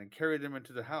van and carry them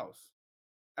into the house.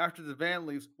 After the van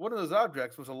leaves, one of those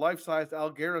objects was a life-sized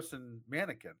Al Garrison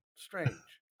mannequin. Strange.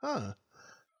 Huh.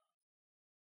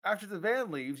 After the van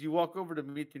leaves, you walk over to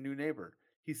meet your new neighbor.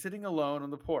 He's sitting alone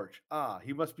on the porch. Ah,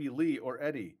 he must be Lee or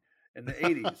Eddie in the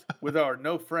 80s with our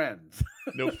no friends.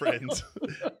 No friends.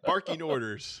 Barking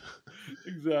orders.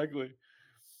 Exactly.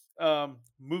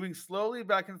 Moving slowly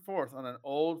back and forth on an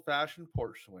old-fashioned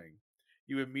porch swing.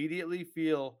 You immediately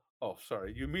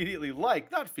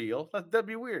like, not feel, that'd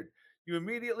be weird. You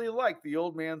immediately like the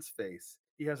old man's face.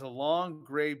 He has a long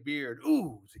gray beard.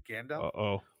 Ooh, is it Gandalf?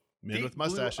 Uh-oh. Men Deep with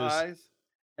mustaches. blue eyes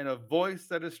and a voice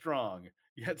that is strong,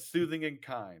 yet soothing and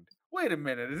kind. Wait a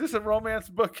minute, is this a romance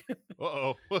book?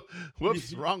 Uh-oh.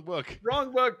 Whoops, wrong book.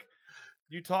 Wrong book.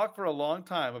 You talk for a long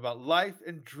time about life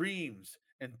and dreams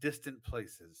and distant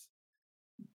places.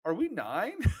 Are we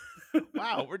 9?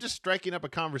 Wow, we're just striking up a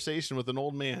conversation with an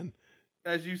old man.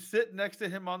 As you sit next to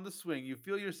him on the swing, you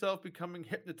feel yourself becoming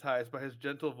hypnotized by his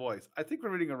gentle voice. I think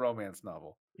we're reading a romance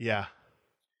novel. Yeah.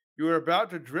 You are about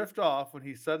to drift off when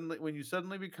you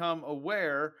suddenly become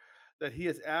aware that he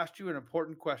has asked you an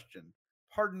important question.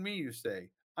 Pardon me, you say.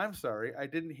 I'm sorry, I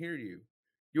didn't hear you.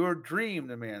 Your dream,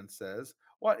 the man says.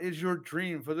 What is your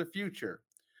dream for the future?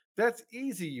 That's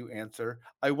easy, you answer.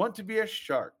 I want to be a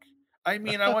shark. I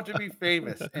want to be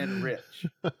famous and rich.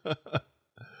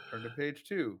 Turn to page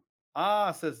 2.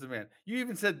 Ah, says the man. You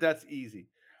even said that's easy.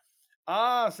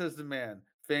 Ah, says the man.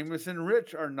 Famous and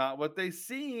rich are not what they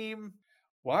seem.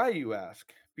 Why, you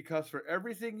ask? Because for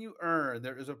everything you earn,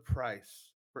 there is a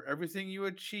price. For everything you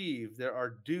achieve, there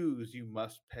are dues you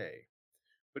must pay.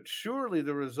 But surely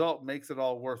the result makes it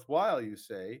all worthwhile, you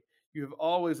say. You have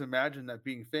always imagined that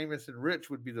being famous and rich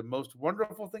would be the most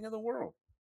wonderful thing in the world.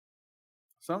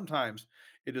 Sometimes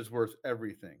it is worth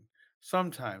everything.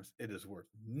 Sometimes it is worth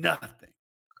nothing.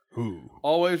 Ooh.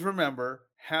 Always remember,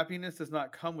 happiness does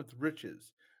not come with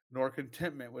riches, nor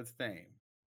contentment with fame.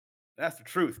 That's the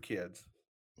truth, kids.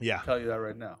 Yeah. I'll tell you that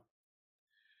right now.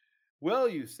 Well,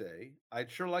 you say,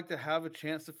 I'd sure like to have a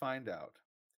chance to find out.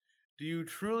 Do you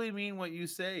truly mean what you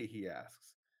say? He asks.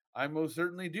 I most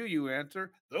certainly do, you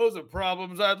answer. Those are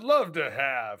problems I'd love to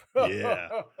have.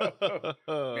 Yeah.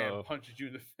 Man punches you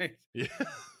in the face.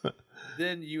 Yeah.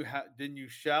 Then you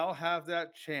shall have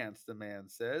that chance, the man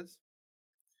says.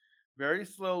 Very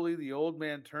slowly, the old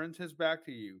man turns his back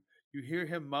to you. You hear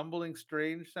him mumbling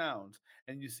strange sounds,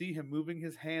 and you see him moving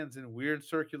his hands in weird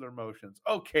circular motions.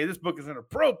 Okay, this book is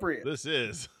inappropriate. This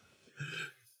is.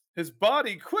 His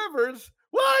body quivers.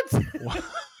 What?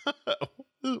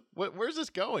 Where's this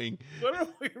going? What are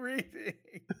we reading?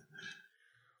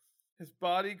 His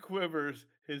body quivers.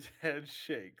 His head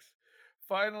shakes.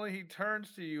 Finally, he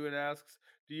turns to you and asks,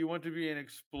 do you want to be an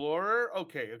explorer?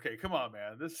 Okay, come on,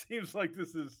 man. This seems like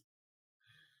this is...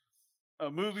 a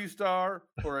movie star,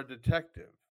 or a detective?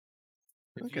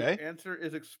 If Okay. your answer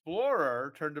is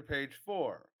explorer, turn to page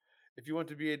 4. If you want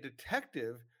to be a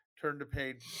detective, turn to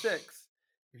page 6.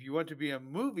 If you want to be a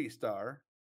movie star,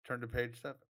 turn to page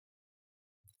 7.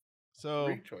 So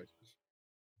 3 choices.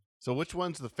 so which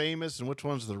one's the famous and which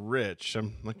one's the rich?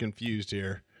 I'm confused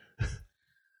here.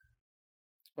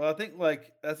 Well, I think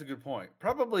like that's a good point.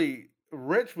 Probably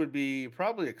rich would be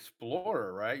probably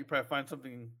explorer, right? You probably find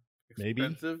something Maybe.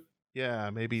 expensive, Yeah,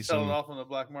 maybe sell it some. off on the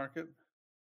black market.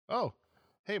 Oh,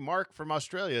 hey, Mark from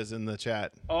Australia is in the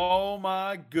chat. Oh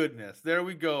my goodness. There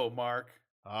we go, Mark.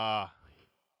 Ah,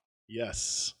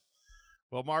 yes.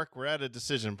 Well, Mark, we're at a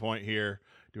decision point here.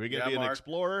 Do we get to Yeah, be an Mark.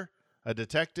 explorer, a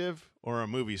detective, or a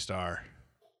movie star?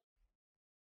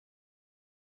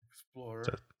 Explorer.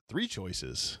 So 3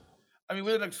 choices. I mean,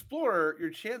 with an explorer, your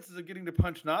chances of getting to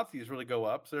punch Nazis really go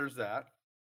up. So there's that.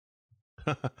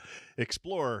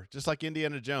 Explorer, just like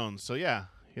Indiana Jones. So yeah,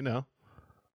 Yeah.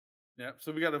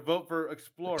 So we got to vote for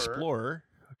explorer. explorer.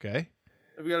 Okay.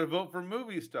 We got to vote for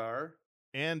movie star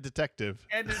And detective.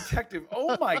 and detective.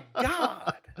 Oh my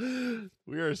God.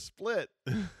 We are split.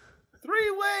 3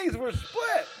 ways we're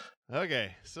split.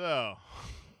 Okay, so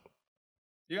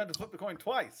You got to flip the coin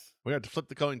twice. we have to flip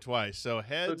the coin twice. So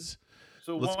heads.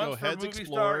 So Let's one's go for heads movie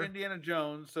explorer. star Indiana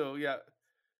Jones. So yeah,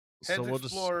 So heads we'll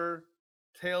just explorer,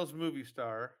 tails movie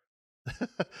star.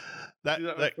 that Do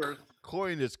that one that first.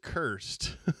 coin is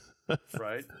cursed.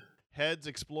 Right. Heads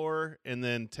explorer and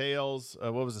then tails.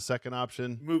 What was the second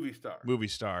option? Movie star. Movie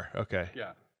star. Okay.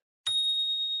 Yeah.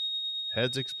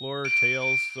 Heads explorer,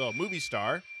 tails. So movie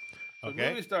star. So Okay.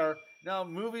 movie star. Now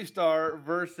movie star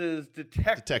versus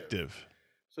detective. Detective.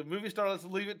 So movie star, let's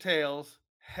leave it tails.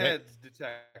 Heads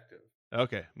detective.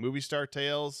 Okay. Movie star,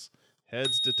 tails.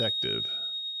 Heads detective.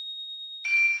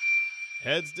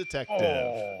 Heads detective.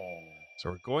 Oh.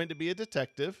 So we're going to be a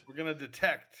detective. We're gonna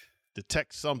detect.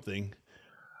 Detect something.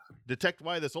 Detect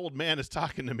why this old man is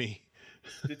talking to me.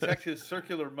 Detect his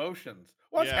circular motions.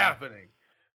 What's Yeah. happening?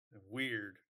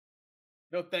 Weird.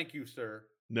 No, thank you, sir.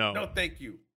 No. No, thank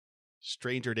you.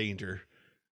 Stranger danger.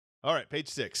 All right, page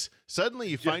 6. Suddenly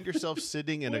you find yourself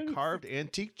sitting in a carved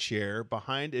antique chair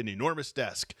behind an enormous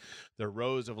desk. There are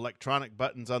rows of electronic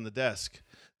buttons on the desk.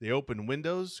 They open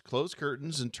windows, close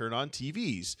curtains, and turn on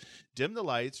TVs. Dim the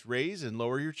lights, raise and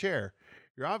lower your chair.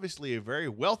 You're obviously a very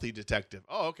wealthy detective.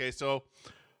 Oh, okay, so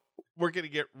we're going to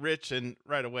get rich and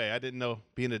right away. I didn't know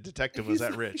being a detective was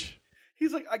that rich.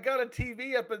 He's like, I got a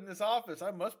TV up in this office. I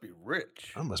must be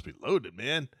rich. I must be loaded,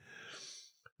 man.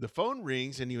 The phone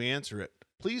rings and you answer it.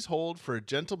 Please hold for a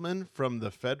gentleman from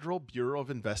the Federal Bureau of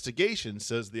Investigation,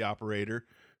 says the operator.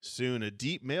 Soon, a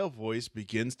deep male voice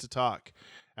begins to talk.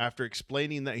 After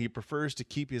explaining that he prefers to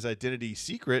keep his identity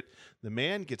secret, the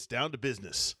man gets down to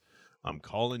business. I'm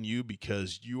calling you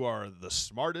because you are the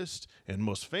smartest and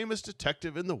most famous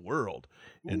detective in the world,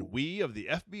 and we of the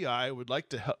FBI would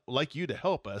like you to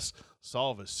help us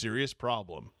solve a serious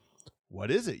problem. What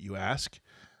is it, you ask?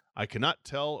 I cannot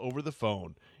tell over the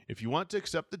phone. If you want to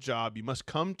accept the job, you must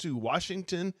come to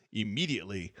Washington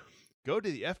immediately. Go to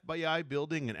the FBI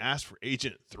building and ask for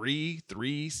Agent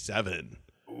 337.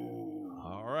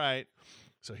 All right.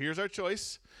 So here's our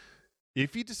choice.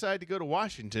 If you decide to go to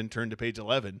Washington, turn to page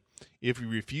 11. If you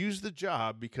refuse the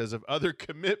job because of other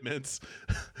commitments,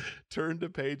 turn to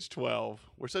page 12.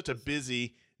 We're such a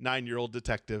busy 9-year-old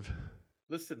detective.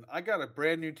 Listen, I got a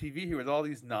brand new TV here with all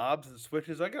these knobs and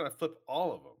switches. I got to flip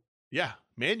all of them. Yeah,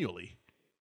 manually.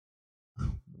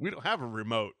 We don't have a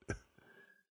remote.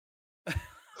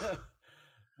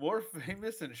 More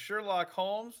famous than Sherlock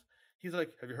Holmes. He's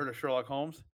like, have you heard of Sherlock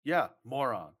Holmes? Yeah,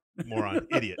 moron. Moron,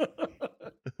 idiot.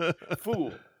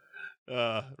 Fool.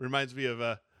 Reminds me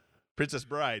of Princess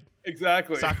Bride.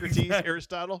 Exactly. Socrates, Exactly.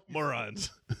 Aristotle, morons.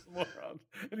 Moron.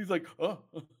 And he's like, oh.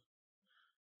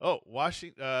 Oh,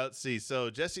 Washington. Let's see.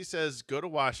 So Jesse says, go to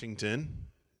Washington.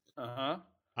 Uh-huh.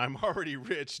 I'm already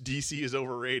rich. DC is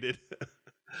overrated.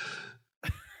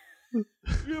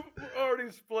 We're already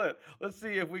split. Let's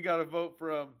see if we got a vote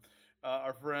from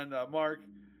our friend Mark.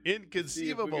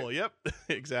 Inconceivable. Yep,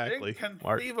 exactly.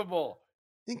 Inconceivable.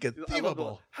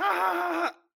 Inconceivable.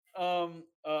 Ha ha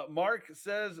ha. Mark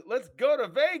says, let's go to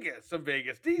Vegas. Some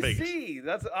Vegas. DC. Vegas.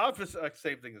 That's the opposite.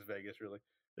 Same thing as Vegas, really.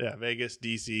 Yeah, Vegas,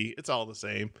 DC. It's all the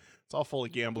same. It's all full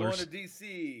of gamblers. Going to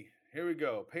DC. Here we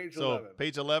go. Page So 11.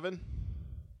 page 11.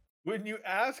 When you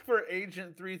ask for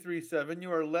Agent 337,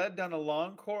 you are led down a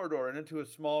long corridor and into a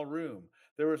small room.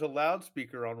 There is a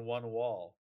loudspeaker on one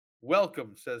wall.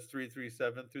 Welcome, says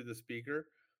 337 through the speaker.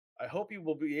 I hope you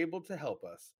will be able to help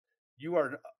us. You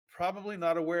are probably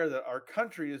not aware that our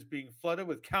country is being flooded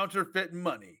with counterfeit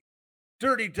money,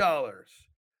 dirty dollars.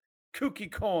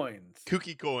 Kooky coins.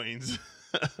 Kooky coins.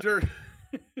 Dirt.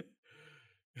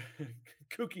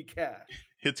 Kooky cash.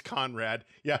 It's Conrad.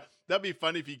 Yeah, that'd be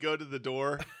funny if you go to the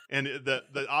door and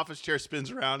the office chair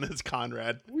spins around and it's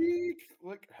Conrad.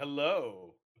 Look,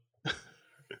 hello.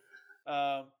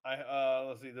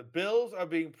 Let's see. The bills are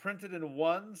being printed in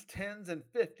 1s, 10s, and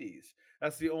 50s.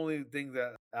 That's the only thing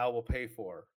that Al will pay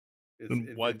for. Is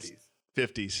in 50s.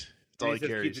 50s. That's all he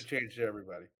carries. Keep the change to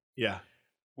everybody. Yeah.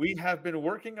 We have been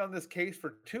working on this case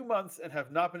for 2 months and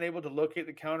have not been able to locate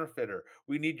the counterfeiter.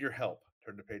 We need your help.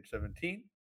 Turn to page 17.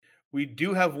 We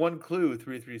do have one clue,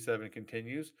 337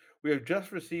 continues. We have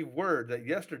just received word that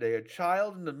yesterday a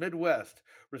child in the Midwest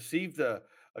received a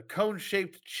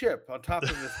cone-shaped chip on top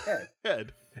of his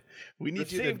head. We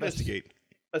need you to investigate.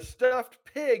 A stuffed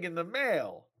pig in the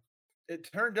mail. It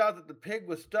turned out that the pig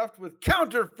was stuffed with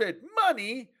counterfeit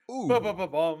money. Ooh.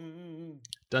 Ba-ba-ba-bum.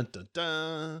 Dun, dun,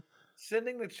 dun.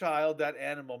 Sending the child that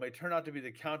animal may turn out to be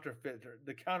the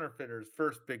counterfeiter's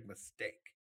first big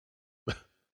mistake.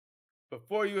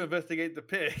 Before you investigate the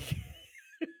pig.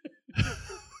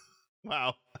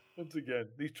 Wow. Once again,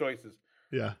 these choices.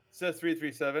 Yeah. Says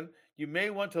 337, you may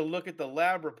want to look at the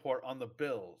lab report on the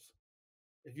bills.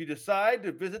 If you decide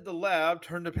to visit the lab,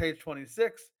 turn to page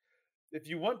 26. If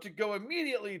you want to go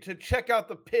immediately to check out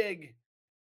the pig,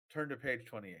 turn to page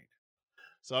 28.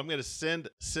 So I'm going to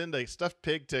send a stuffed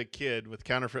pig to a kid with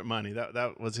counterfeit money.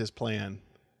 That was his plan.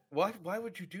 Why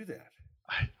would you do that?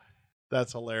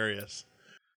 That's hilarious.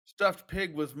 Stuffed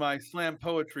Pig was my slam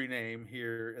poetry name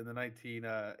here in the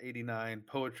 1989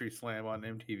 Poetry Slam on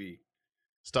MTV.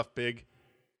 Stuffed pig.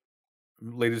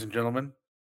 Ladies and gentlemen,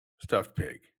 Stuffed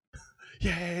Pig.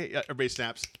 Yay! Everybody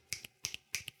snaps.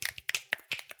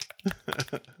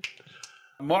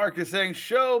 Mark is saying,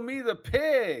 show me the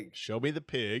pig. Show me the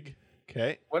pig.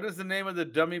 Okay. What is the name of the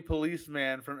dummy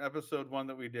policeman from episode 1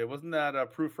 that we did? Wasn't that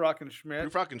Prufrock and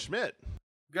Schmidt? Prufrock and Schmidt.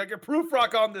 Got to get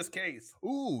Prufrock on this case.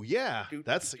 Ooh, yeah.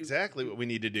 That's exactly what we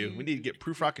need to do. We need to get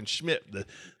Prufrock and Schmidt. The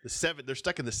they're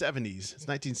stuck in the 70s. It's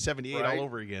 1978 all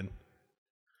over again.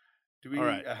 Do we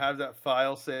have that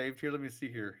file saved here? Let me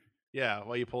see here. Yeah,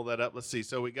 while you pull that up, let's see.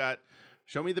 So we got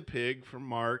Show Me the Pig from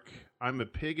Mark. I'm a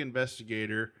pig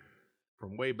investigator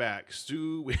from way back.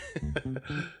 Stu.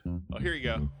 Oh, here you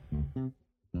go.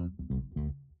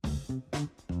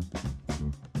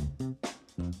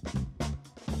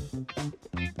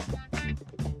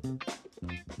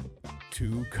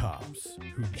 Two cops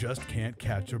who just can't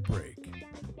catch a break.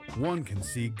 One can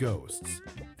see ghosts.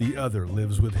 The other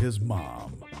lives with his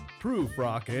mom.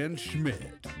 Prufrock and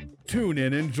Schmidt. Tune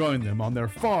in and join them on their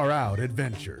far-out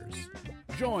adventures.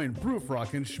 Join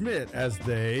Prufrock and Schmidt as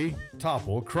they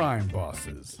topple crime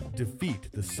bosses,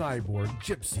 defeat the cyborg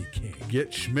Gypsy King,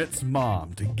 get Schmidt's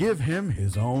mom to give him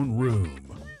his own room.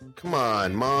 Come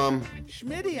on, Mom.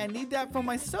 Schmitty, I need that for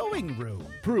my sewing room.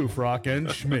 Prufrock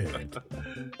and Schmidt.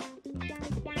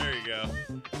 There you go.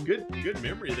 Good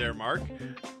memory there, Mark.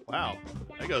 Wow,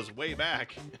 that goes way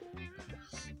back.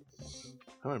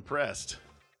 I'm impressed.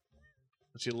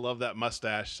 Don't you love that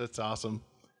mustache? That's awesome.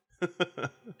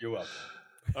 You're welcome.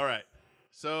 All right.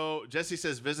 So Jesse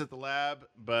says visit the lab,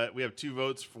 but we have 2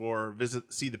 votes for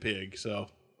see the pig. So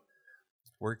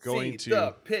we're going to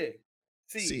the pig.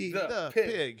 See the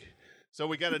pig. So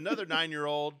we got another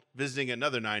 9-year-old visiting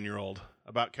another 9-year-old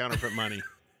about counterfeit money.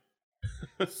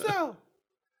 So,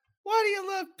 why do you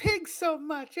love pigs so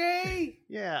much, eh?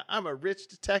 Yeah, I'm a rich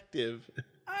detective.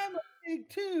 I'm a pig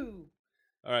too.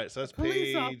 All right, so that's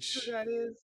Police officer, that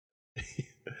is.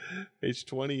 page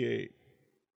 28.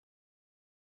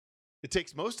 It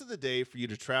takes most of the day for you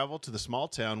to travel to the small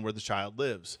town where the child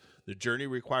lives. The journey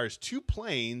requires 2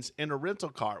 planes and a rental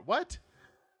car. What?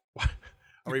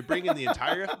 Are we bringing the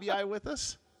entire FBI with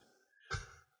us?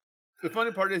 The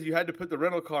funny part is you had to put the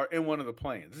rental car in one of the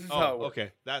planes. This is how it works.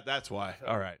 Okay. That's why.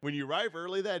 All right. When you arrive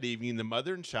early that evening, the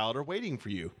mother and child are waiting for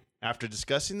you. After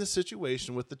discussing the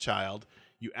situation with the child,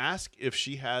 you ask if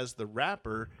she has the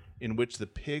wrapper in which the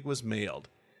pig was mailed.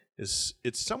 It's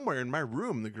somewhere in my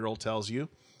room, the girl tells you.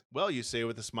 Well, you say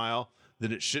with a smile,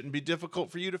 then it shouldn't be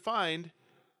difficult for you to find.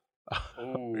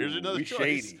 Oh, here's another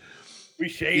choice. Shady. We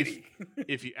shady.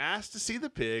 If you ask to see the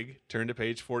pig, turn to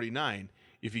page 49.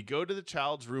 If you go to the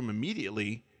child's room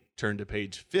immediately, turn to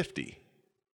page 50.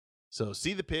 So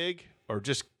see the pig, or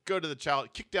just go to the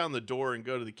child, kick down the door and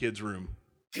go to the kid's room.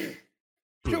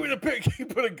 Show me the pig. He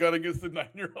put a gun against the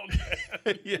 9-year-old.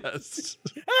 Yes.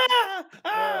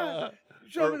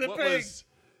 Show me the pig.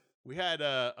 We had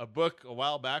a book a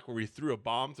while back where we threw a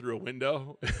bomb through a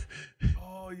window.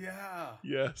 Oh, yeah.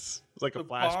 Yes. It was like a The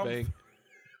bomb. flashbang.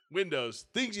 Windows,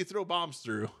 things you throw bombs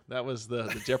through. That was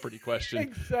the Jeopardy question.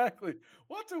 Exactly.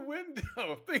 What's a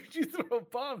window? Things you throw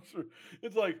bombs through.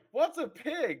 It's like, what's a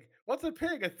pig? What's a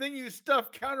pig? A thing you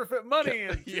stuff counterfeit money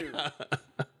into. Yeah.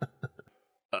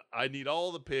 I need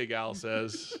all the pig, Al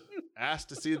says. Ask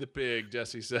to see the pig,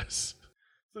 Jesse says.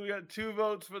 So we got 2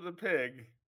 votes for the pig.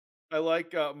 I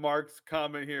like Mark's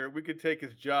comment here. We could take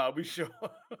his job. We show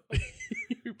up.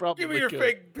 You probably Give me your could.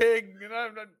 fake pig. And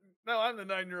I'm the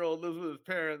 9-year-old lives with his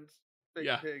parents. Fake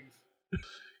Yeah. pigs.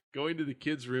 Going to the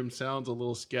kids' room sounds a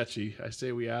little sketchy. I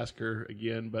say we ask her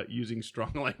again, but using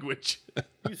strong language.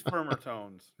 Use firmer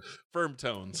tones. Firm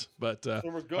tones. But So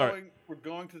we're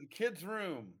going to the kids'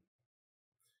 room.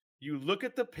 You look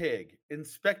at the pig,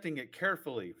 inspecting it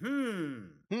carefully.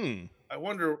 I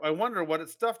wonder what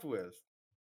it's stuffed with.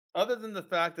 Other than the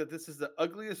fact that this is the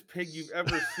ugliest pig you've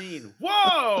ever seen.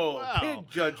 Whoa! Wow. Pig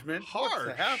judgment. What's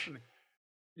Harsh. happening?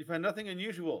 You find nothing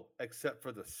unusual except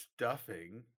for the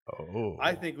stuffing. Oh.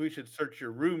 I think we should search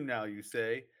your room now, you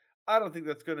say. I don't think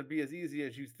that's going to be as easy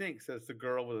as you think, says the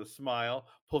girl with a smile,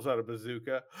 pulls out a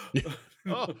bazooka.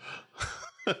 Oh.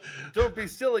 Don't be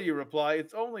silly, you reply.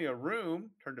 It's only a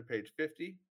room. Turn to page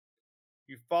 50.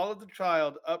 You follow the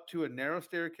child up to a narrow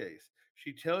staircase.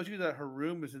 She tells you that her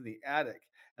room is in the attic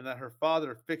and that her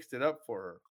father fixed it up for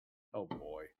her. Oh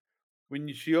boy.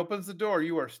 When she opens the door,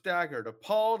 you are staggered,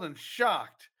 appalled, and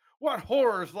shocked. What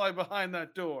horrors lie behind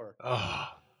that door? Oh.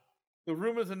 The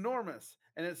room is enormous,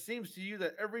 and it seems to you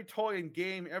that every toy and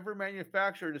game ever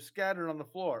manufactured is scattered on the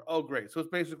floor. Oh, great. So it's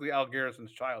basically Al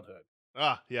Garrison's childhood.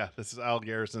 Ah, yeah, this is Al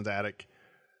Garrison's attic.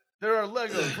 There are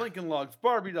Legos, Lincoln Logs,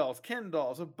 Barbie dolls, Ken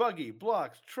dolls, a buggy,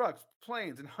 blocks, trucks,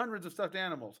 planes, and hundreds of stuffed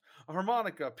animals. A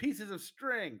harmonica, pieces of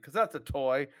string, because that's a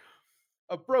toy.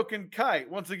 A broken kite,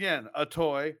 once again, a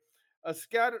toy. A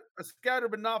scattered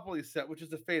Monopoly set, which is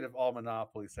the fate of all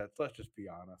Monopoly sets. Let's just be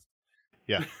honest.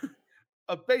 Yeah.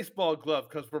 A baseball glove,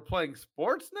 because we're playing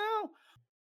sports now.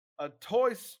 A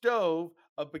toy stove,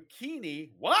 a bikini.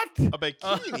 What? A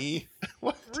bikini?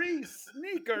 What? 3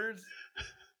 sneakers.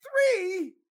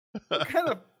 3? What kind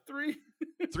of 3?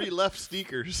 3 left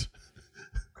sneakers.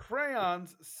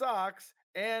 Crayons, socks,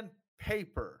 and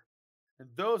paper. And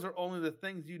those are only the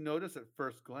things you notice at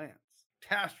first glance.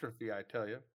 Catastrophe, I tell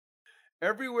you.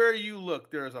 Everywhere you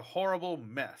look, there is a horrible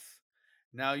mess.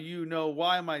 Now you know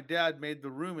why my dad made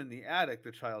the room in the attic,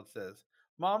 the child says.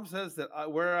 Mom says that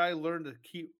when I learn to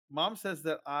keep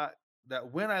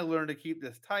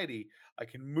this tidy, I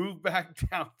can move back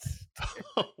downstairs.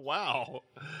 Wow.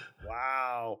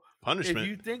 Wow. Punishment. If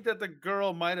you think that the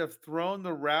girl might have thrown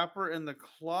the wrapper in the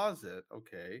closet,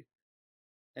 okay,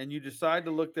 and you decide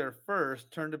to look there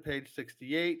first, turn to page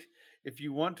 68. If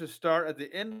you want to start at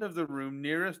the end of the room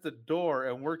nearest the door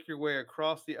and work your way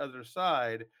across the other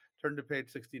side, turn to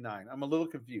page 69. I'm a little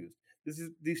confused.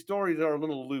 These stories are a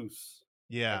little loose.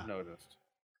 Yeah. I've noticed.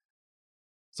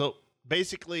 So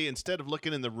basically, instead of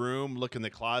looking in the room, look in the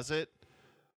closet,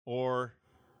 or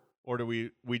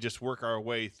do we just work our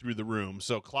way through the room?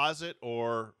 So closet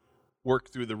or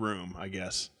work through the room, I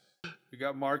guess. We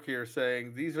got Mark here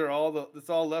saying it's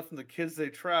all left from the kids they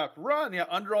trapped. Run, yeah,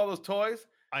 under all those toys.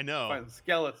 I know. Find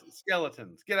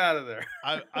skeletons. Get out of there.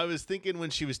 I was thinking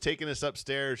when she was taking us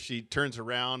upstairs, she turns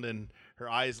around and her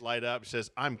eyes light up. She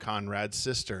says, "I'm Conrad's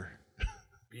sister."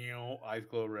 Eyes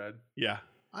glow red. Yeah,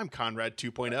 I'm Conrad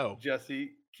 2.0.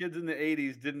 Jesse, kids in the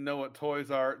 80s didn't know what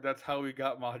toys are. That's how we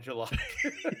got Modulok.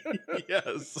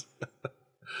 Yes.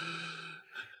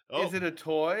 Is it a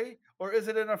toy or is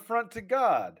it an affront to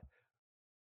God?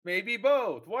 Maybe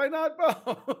both. Why not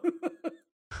both?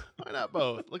 Why not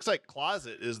both? Looks like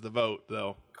closet is the vote,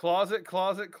 though. Closet.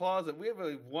 We have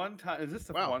a one time. Is this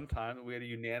the Wow. one time that we had a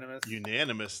unanimous?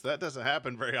 Unanimous. That doesn't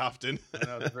happen very often. I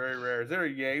know, it's very rare. Is there a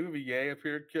yay? We have a yay up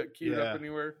here queued Yeah. up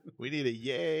anywhere? We need a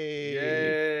yay.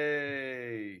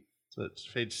 Yay. So it's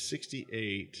page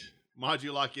 68.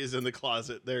 Modulok is in the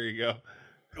closet. There you go.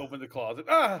 Open the closet.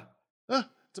 Ah!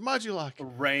 It's a Modulok. A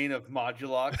rain of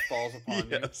Modulok falls upon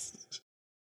you. Yes.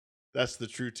 That's the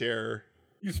true terror.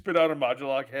 You spit out a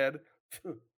Modulok head.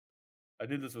 I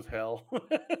knew this was hell.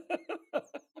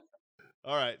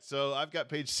 All right, so I've got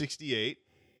page 68.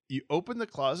 You open the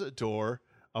closet door,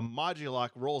 a Modulok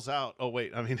rolls out. Oh,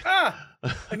 wait, I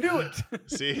knew it.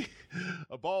 See?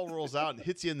 A ball rolls out and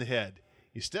hits you in the head.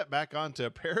 You step back onto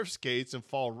a pair of skates and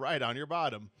fall right on your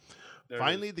bottom.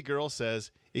 Finally, the girl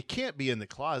says, "It can't be in the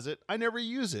closet. I never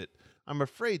use it. I'm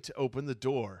afraid to open the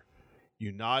door."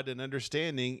 You nod in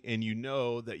understanding, and you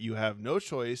know that you have no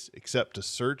choice except to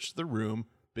search the room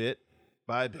bit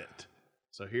by bit.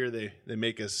 So here they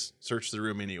make us search the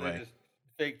room anyway.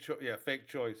 Fake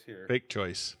choice here. Fake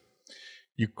choice.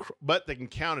 But they can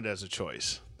count it as a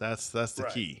choice. That's the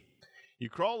Right. key. You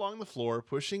crawl along the floor,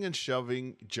 pushing and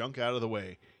shoving junk out of the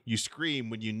way. You scream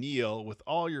when you kneel with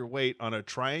all your weight on a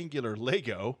triangular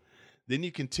Lego. Then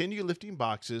you continue lifting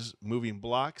boxes, moving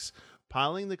blocks,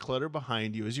 piling the clutter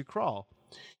behind you as you crawl.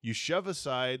 You shove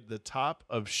aside the top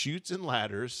of chutes and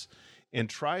ladders and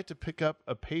try to pick up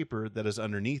a paper that is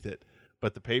underneath it,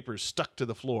 but the paper is stuck to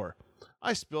the floor.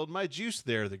 I spilled my juice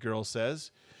there, the girl says.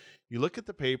 You look at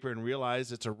the paper and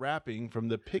realize it's a wrapping from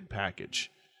the pig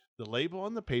package. The label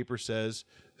on the paper says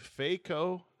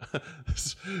Faco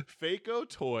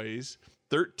Toys,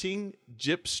 13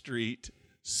 Gyp Street,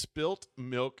 Spilt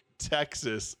Milk,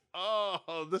 Texas.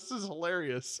 Oh, this is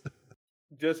hilarious.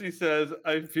 Jesse says,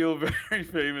 I feel very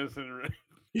famous and rich.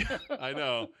 Yeah, I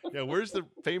know. Yeah, where's the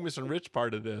famous and rich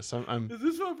part of this? Is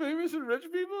this what famous and rich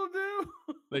people do?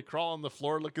 They crawl on the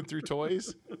floor looking through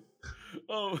toys.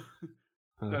 Oh,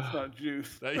 that's not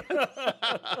juice.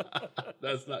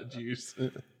 That's not juice. Oh,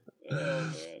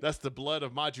 man. That's the blood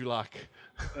of Modulok.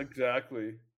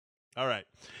 Exactly. All right.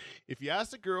 If you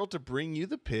ask the girl to bring you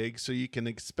the pig so you can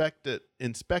inspect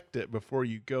it before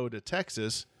you go to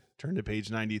Texas, turn to page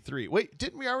 93. Wait,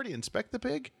 didn't we already inspect the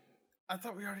pig? I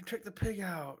thought we already took the pig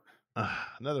out.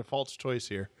 Another false choice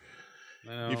here.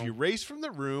 If you race from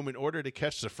the room in order to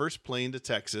catch the first plane to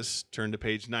Texas, turn to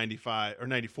page 95 or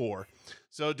 94.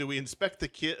 So do we inspect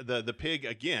the pig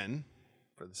again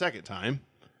for the second time?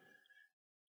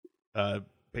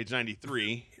 Page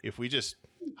 93. If we just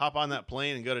hop on that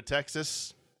plane and go to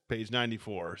Texas, page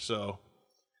 94. So,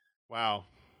 wow.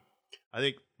 I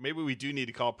think maybe we do need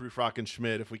to call Prufrock and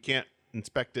Schmidt if we can't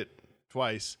inspect it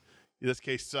twice. This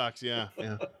case sucks. Yeah.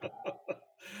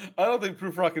 I don't think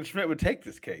Prufrock and Schmidt would take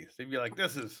this case. They'd be like,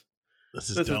 this is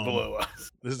dumb. below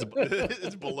us.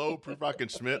 It's below Prufrock and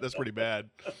Schmidt. That's pretty bad.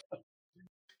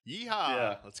 Yeehaw.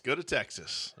 Yeah. Let's go to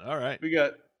Texas. All right. We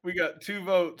got 2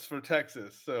 votes for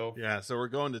Texas. So Yeah, so we're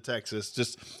going to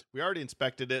Texas. We already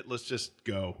inspected it. Let's just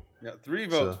go. yeah, 3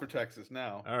 votes for Texas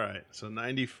now. All right. So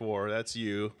 94, that's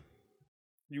you.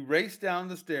 You race down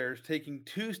the stairs, taking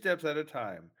 2 steps at a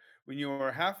time. When you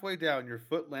are halfway down, your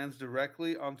foot lands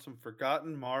directly on some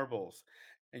forgotten marbles,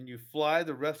 and you fly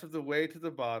the rest of the way to the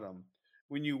bottom.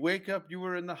 When you wake up, you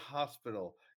are in the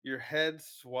hospital, your head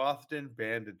swathed in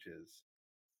bandages.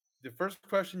 The first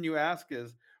question you ask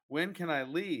is, when can I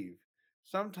leave?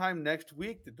 Sometime next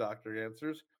week, the doctor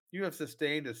answers. You have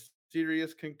sustained a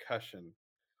serious concussion.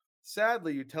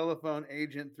 Sadly, you telephone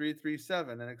Agent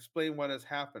 337 and explain what has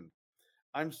happened.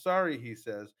 I'm sorry, he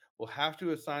says. We'll have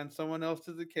to assign someone else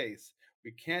to the case.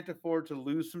 We can't afford to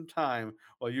lose some time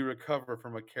while you recover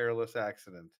from a careless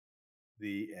accident.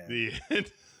 The end. The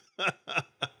end.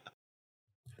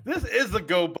 This is a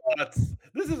GoBots.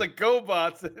 This is a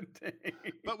GoBots ending.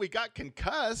 But we got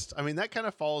concussed. I mean, that kind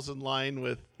of falls in line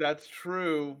with. That's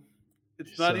true.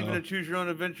 It's not even So- a choose your own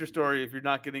adventure story if you're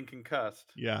not getting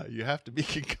concussed. Yeah, you have to be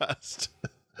concussed.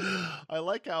 I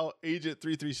like how Agent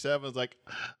 337 is like,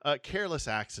 careless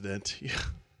accident.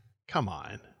 Come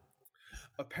on.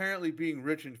 Apparently, being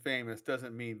rich and famous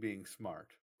doesn't mean being smart.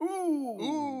 Ooh.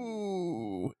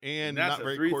 Ooh. And That's not a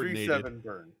very 337 coordinated.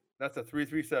 burn. That's a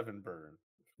 337 burn.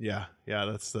 Yeah,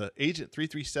 that's the Agent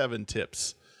 337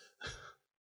 tips.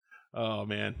 Oh,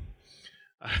 man.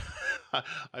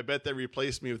 I bet they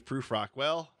replaced me with Prufrock.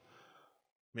 Well,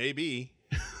 maybe.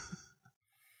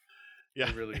 Yeah,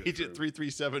 It really is Agent true.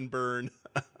 337 burn.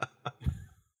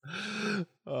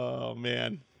 Oh,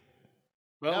 man.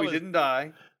 Well, That we was- didn't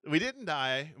die. We didn't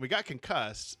die. We got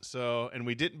concussed. And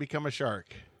we didn't become a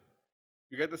shark.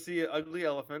 You got to see an ugly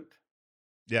elephant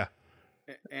Yeah.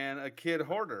 and a kid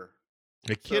hoarder.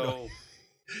 A kid. So,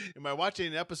 Am I watching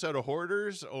an episode of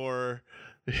Hoarders or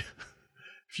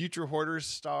Future Hoarders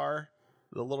star,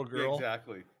 the little girl?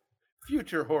 exactly.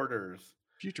 Future hoarders.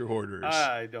 Future Hoarders.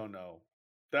 I don't know.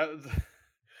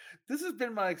 This has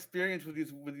been my experience with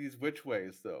these witch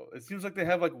ways, though. It seems like they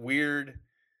have like weird,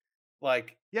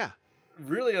 like Yeah.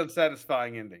 really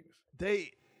unsatisfying endings.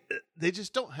 They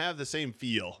just don't have the same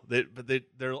feel.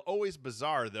 They're always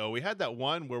bizarre though. We had that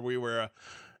one where we were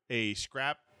a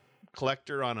scrap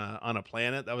collector on a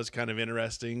planet. That was kind of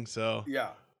interesting. So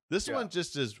Yeah, this yeah. one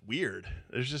just is weird.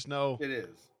 There's just no. it is.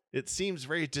 It seems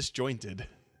very disjointed.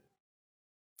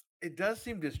 It does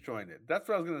seem disjointed. That's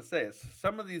what I was gonna say. It's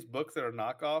some of these books that are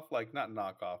knockoff, like not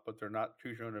knockoff, but they're not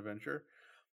choose your own adventure.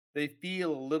 They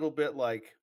feel a little bit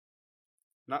like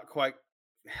not quite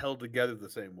held together the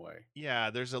same way. Yeah,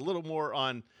 there's a little more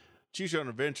on Choose Your Own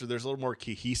Adventure. There's a little more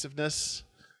cohesiveness,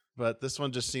 but this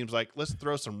one just seems like let's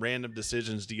throw some random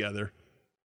decisions together.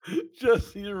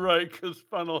 Jesse, you're right, because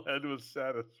Funnelhead was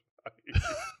satisfied.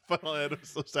 Funnelhead was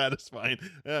so satisfying.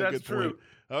 Yeah, That's good true. point.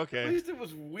 Okay. At least it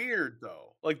was weird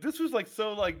though. Like this was like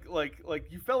so like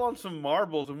you fell on some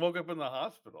marbles and woke up in the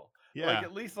hospital. Yeah. Like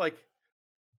at least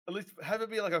have it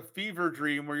be like a fever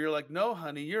dream where you're like, no,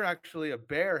 honey, you're actually a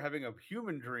bear having a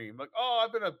human dream. Like, oh,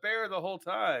 I've been a bear the whole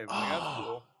time. Like, that's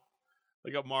cool.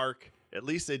 Look up Mark. At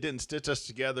least they didn't stitch us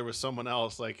together with someone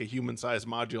else, like a human-sized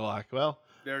Modulok. Well,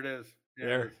 There it is.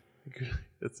 there.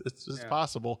 It's Yeah.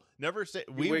 possible. Never say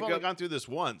we've wake only up- gone through this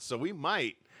once, so we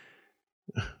might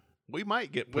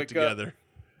get put Wake up. together.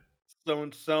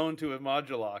 Sewn to a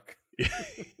modulok.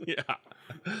 Yeah.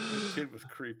 The kid was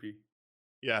creepy.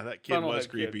 Yeah, that kid was Funnelhead kid.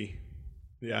 creepy.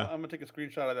 Yeah. I'm gonna take a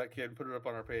screenshot of that kid and put it up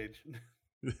on our page.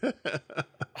 I'm glad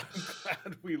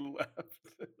we left.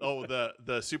 Oh, the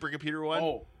supercomputer one?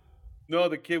 Oh, no,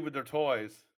 the kid with their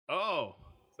toys. Oh.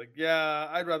 It's like, yeah,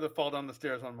 I'd rather fall down the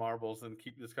stairs on marbles than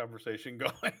keep this conversation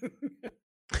going.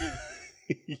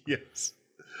 Yes.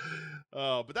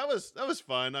 Oh, but that was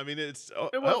fun. I mean, it's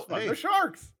It was fun. hey, They're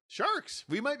sharks. sharks.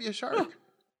 We might be a shark.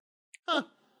 Huh.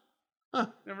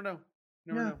 Never know.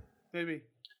 Never Yeah. know. Maybe.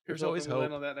 There's You're always welcome. We'll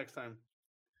hope. land on that next time.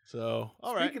 So,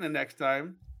 all right. Speaking of next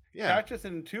time, Yeah. catch us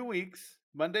in 2 weeks,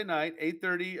 Monday night,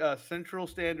 8:30 Central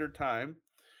Standard Time.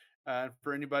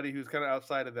 For anybody who's kind of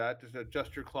outside of that, just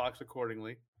adjust your clocks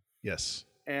accordingly. Yes.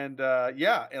 And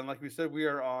and like we said, we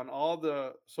are on all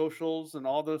the socials and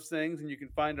all those things, and you can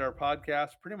find our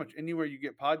podcast pretty much anywhere you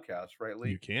get podcasts, right, Lee?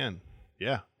 You can.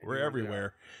 Yeah. We're Anywhere,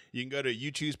 everywhere. You can go to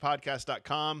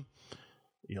youchoosepodcast.com.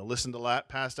 Listen to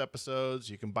past episodes.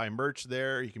 You can buy merch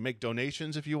there. You can make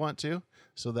donations if you want to,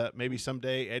 so that maybe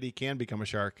someday Eddie can become a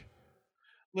shark.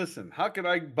 Listen, how can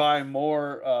I buy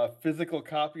more physical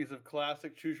copies of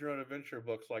classic Choose Your Own Adventure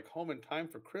books like Home in Time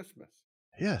for Christmas?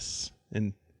 Yes.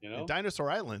 And, You know, and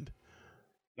Dinosaur Island.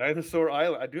 Dinosaur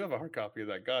Island. I do have a hard copy of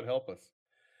that. God help us.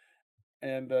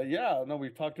 And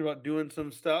we've talked about doing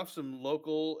some stuff, some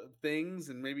local things,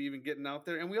 and maybe even getting out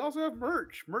there. And we also have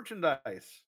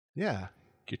merchandise. Yeah.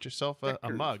 Get yourself a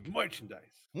Stickers, mug. merchandise.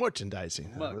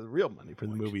 Merchandising. Mug. With real money for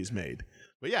the movies made.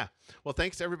 But yeah. Well,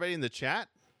 thanks to everybody in the chat.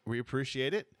 We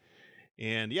appreciate it.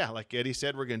 And yeah, like Eddie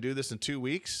said, we're going to do this in 2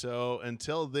 weeks. So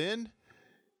until then,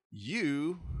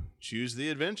 you choose the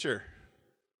adventure.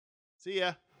 See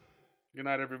ya. Good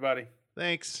night, everybody.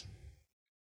 Thanks.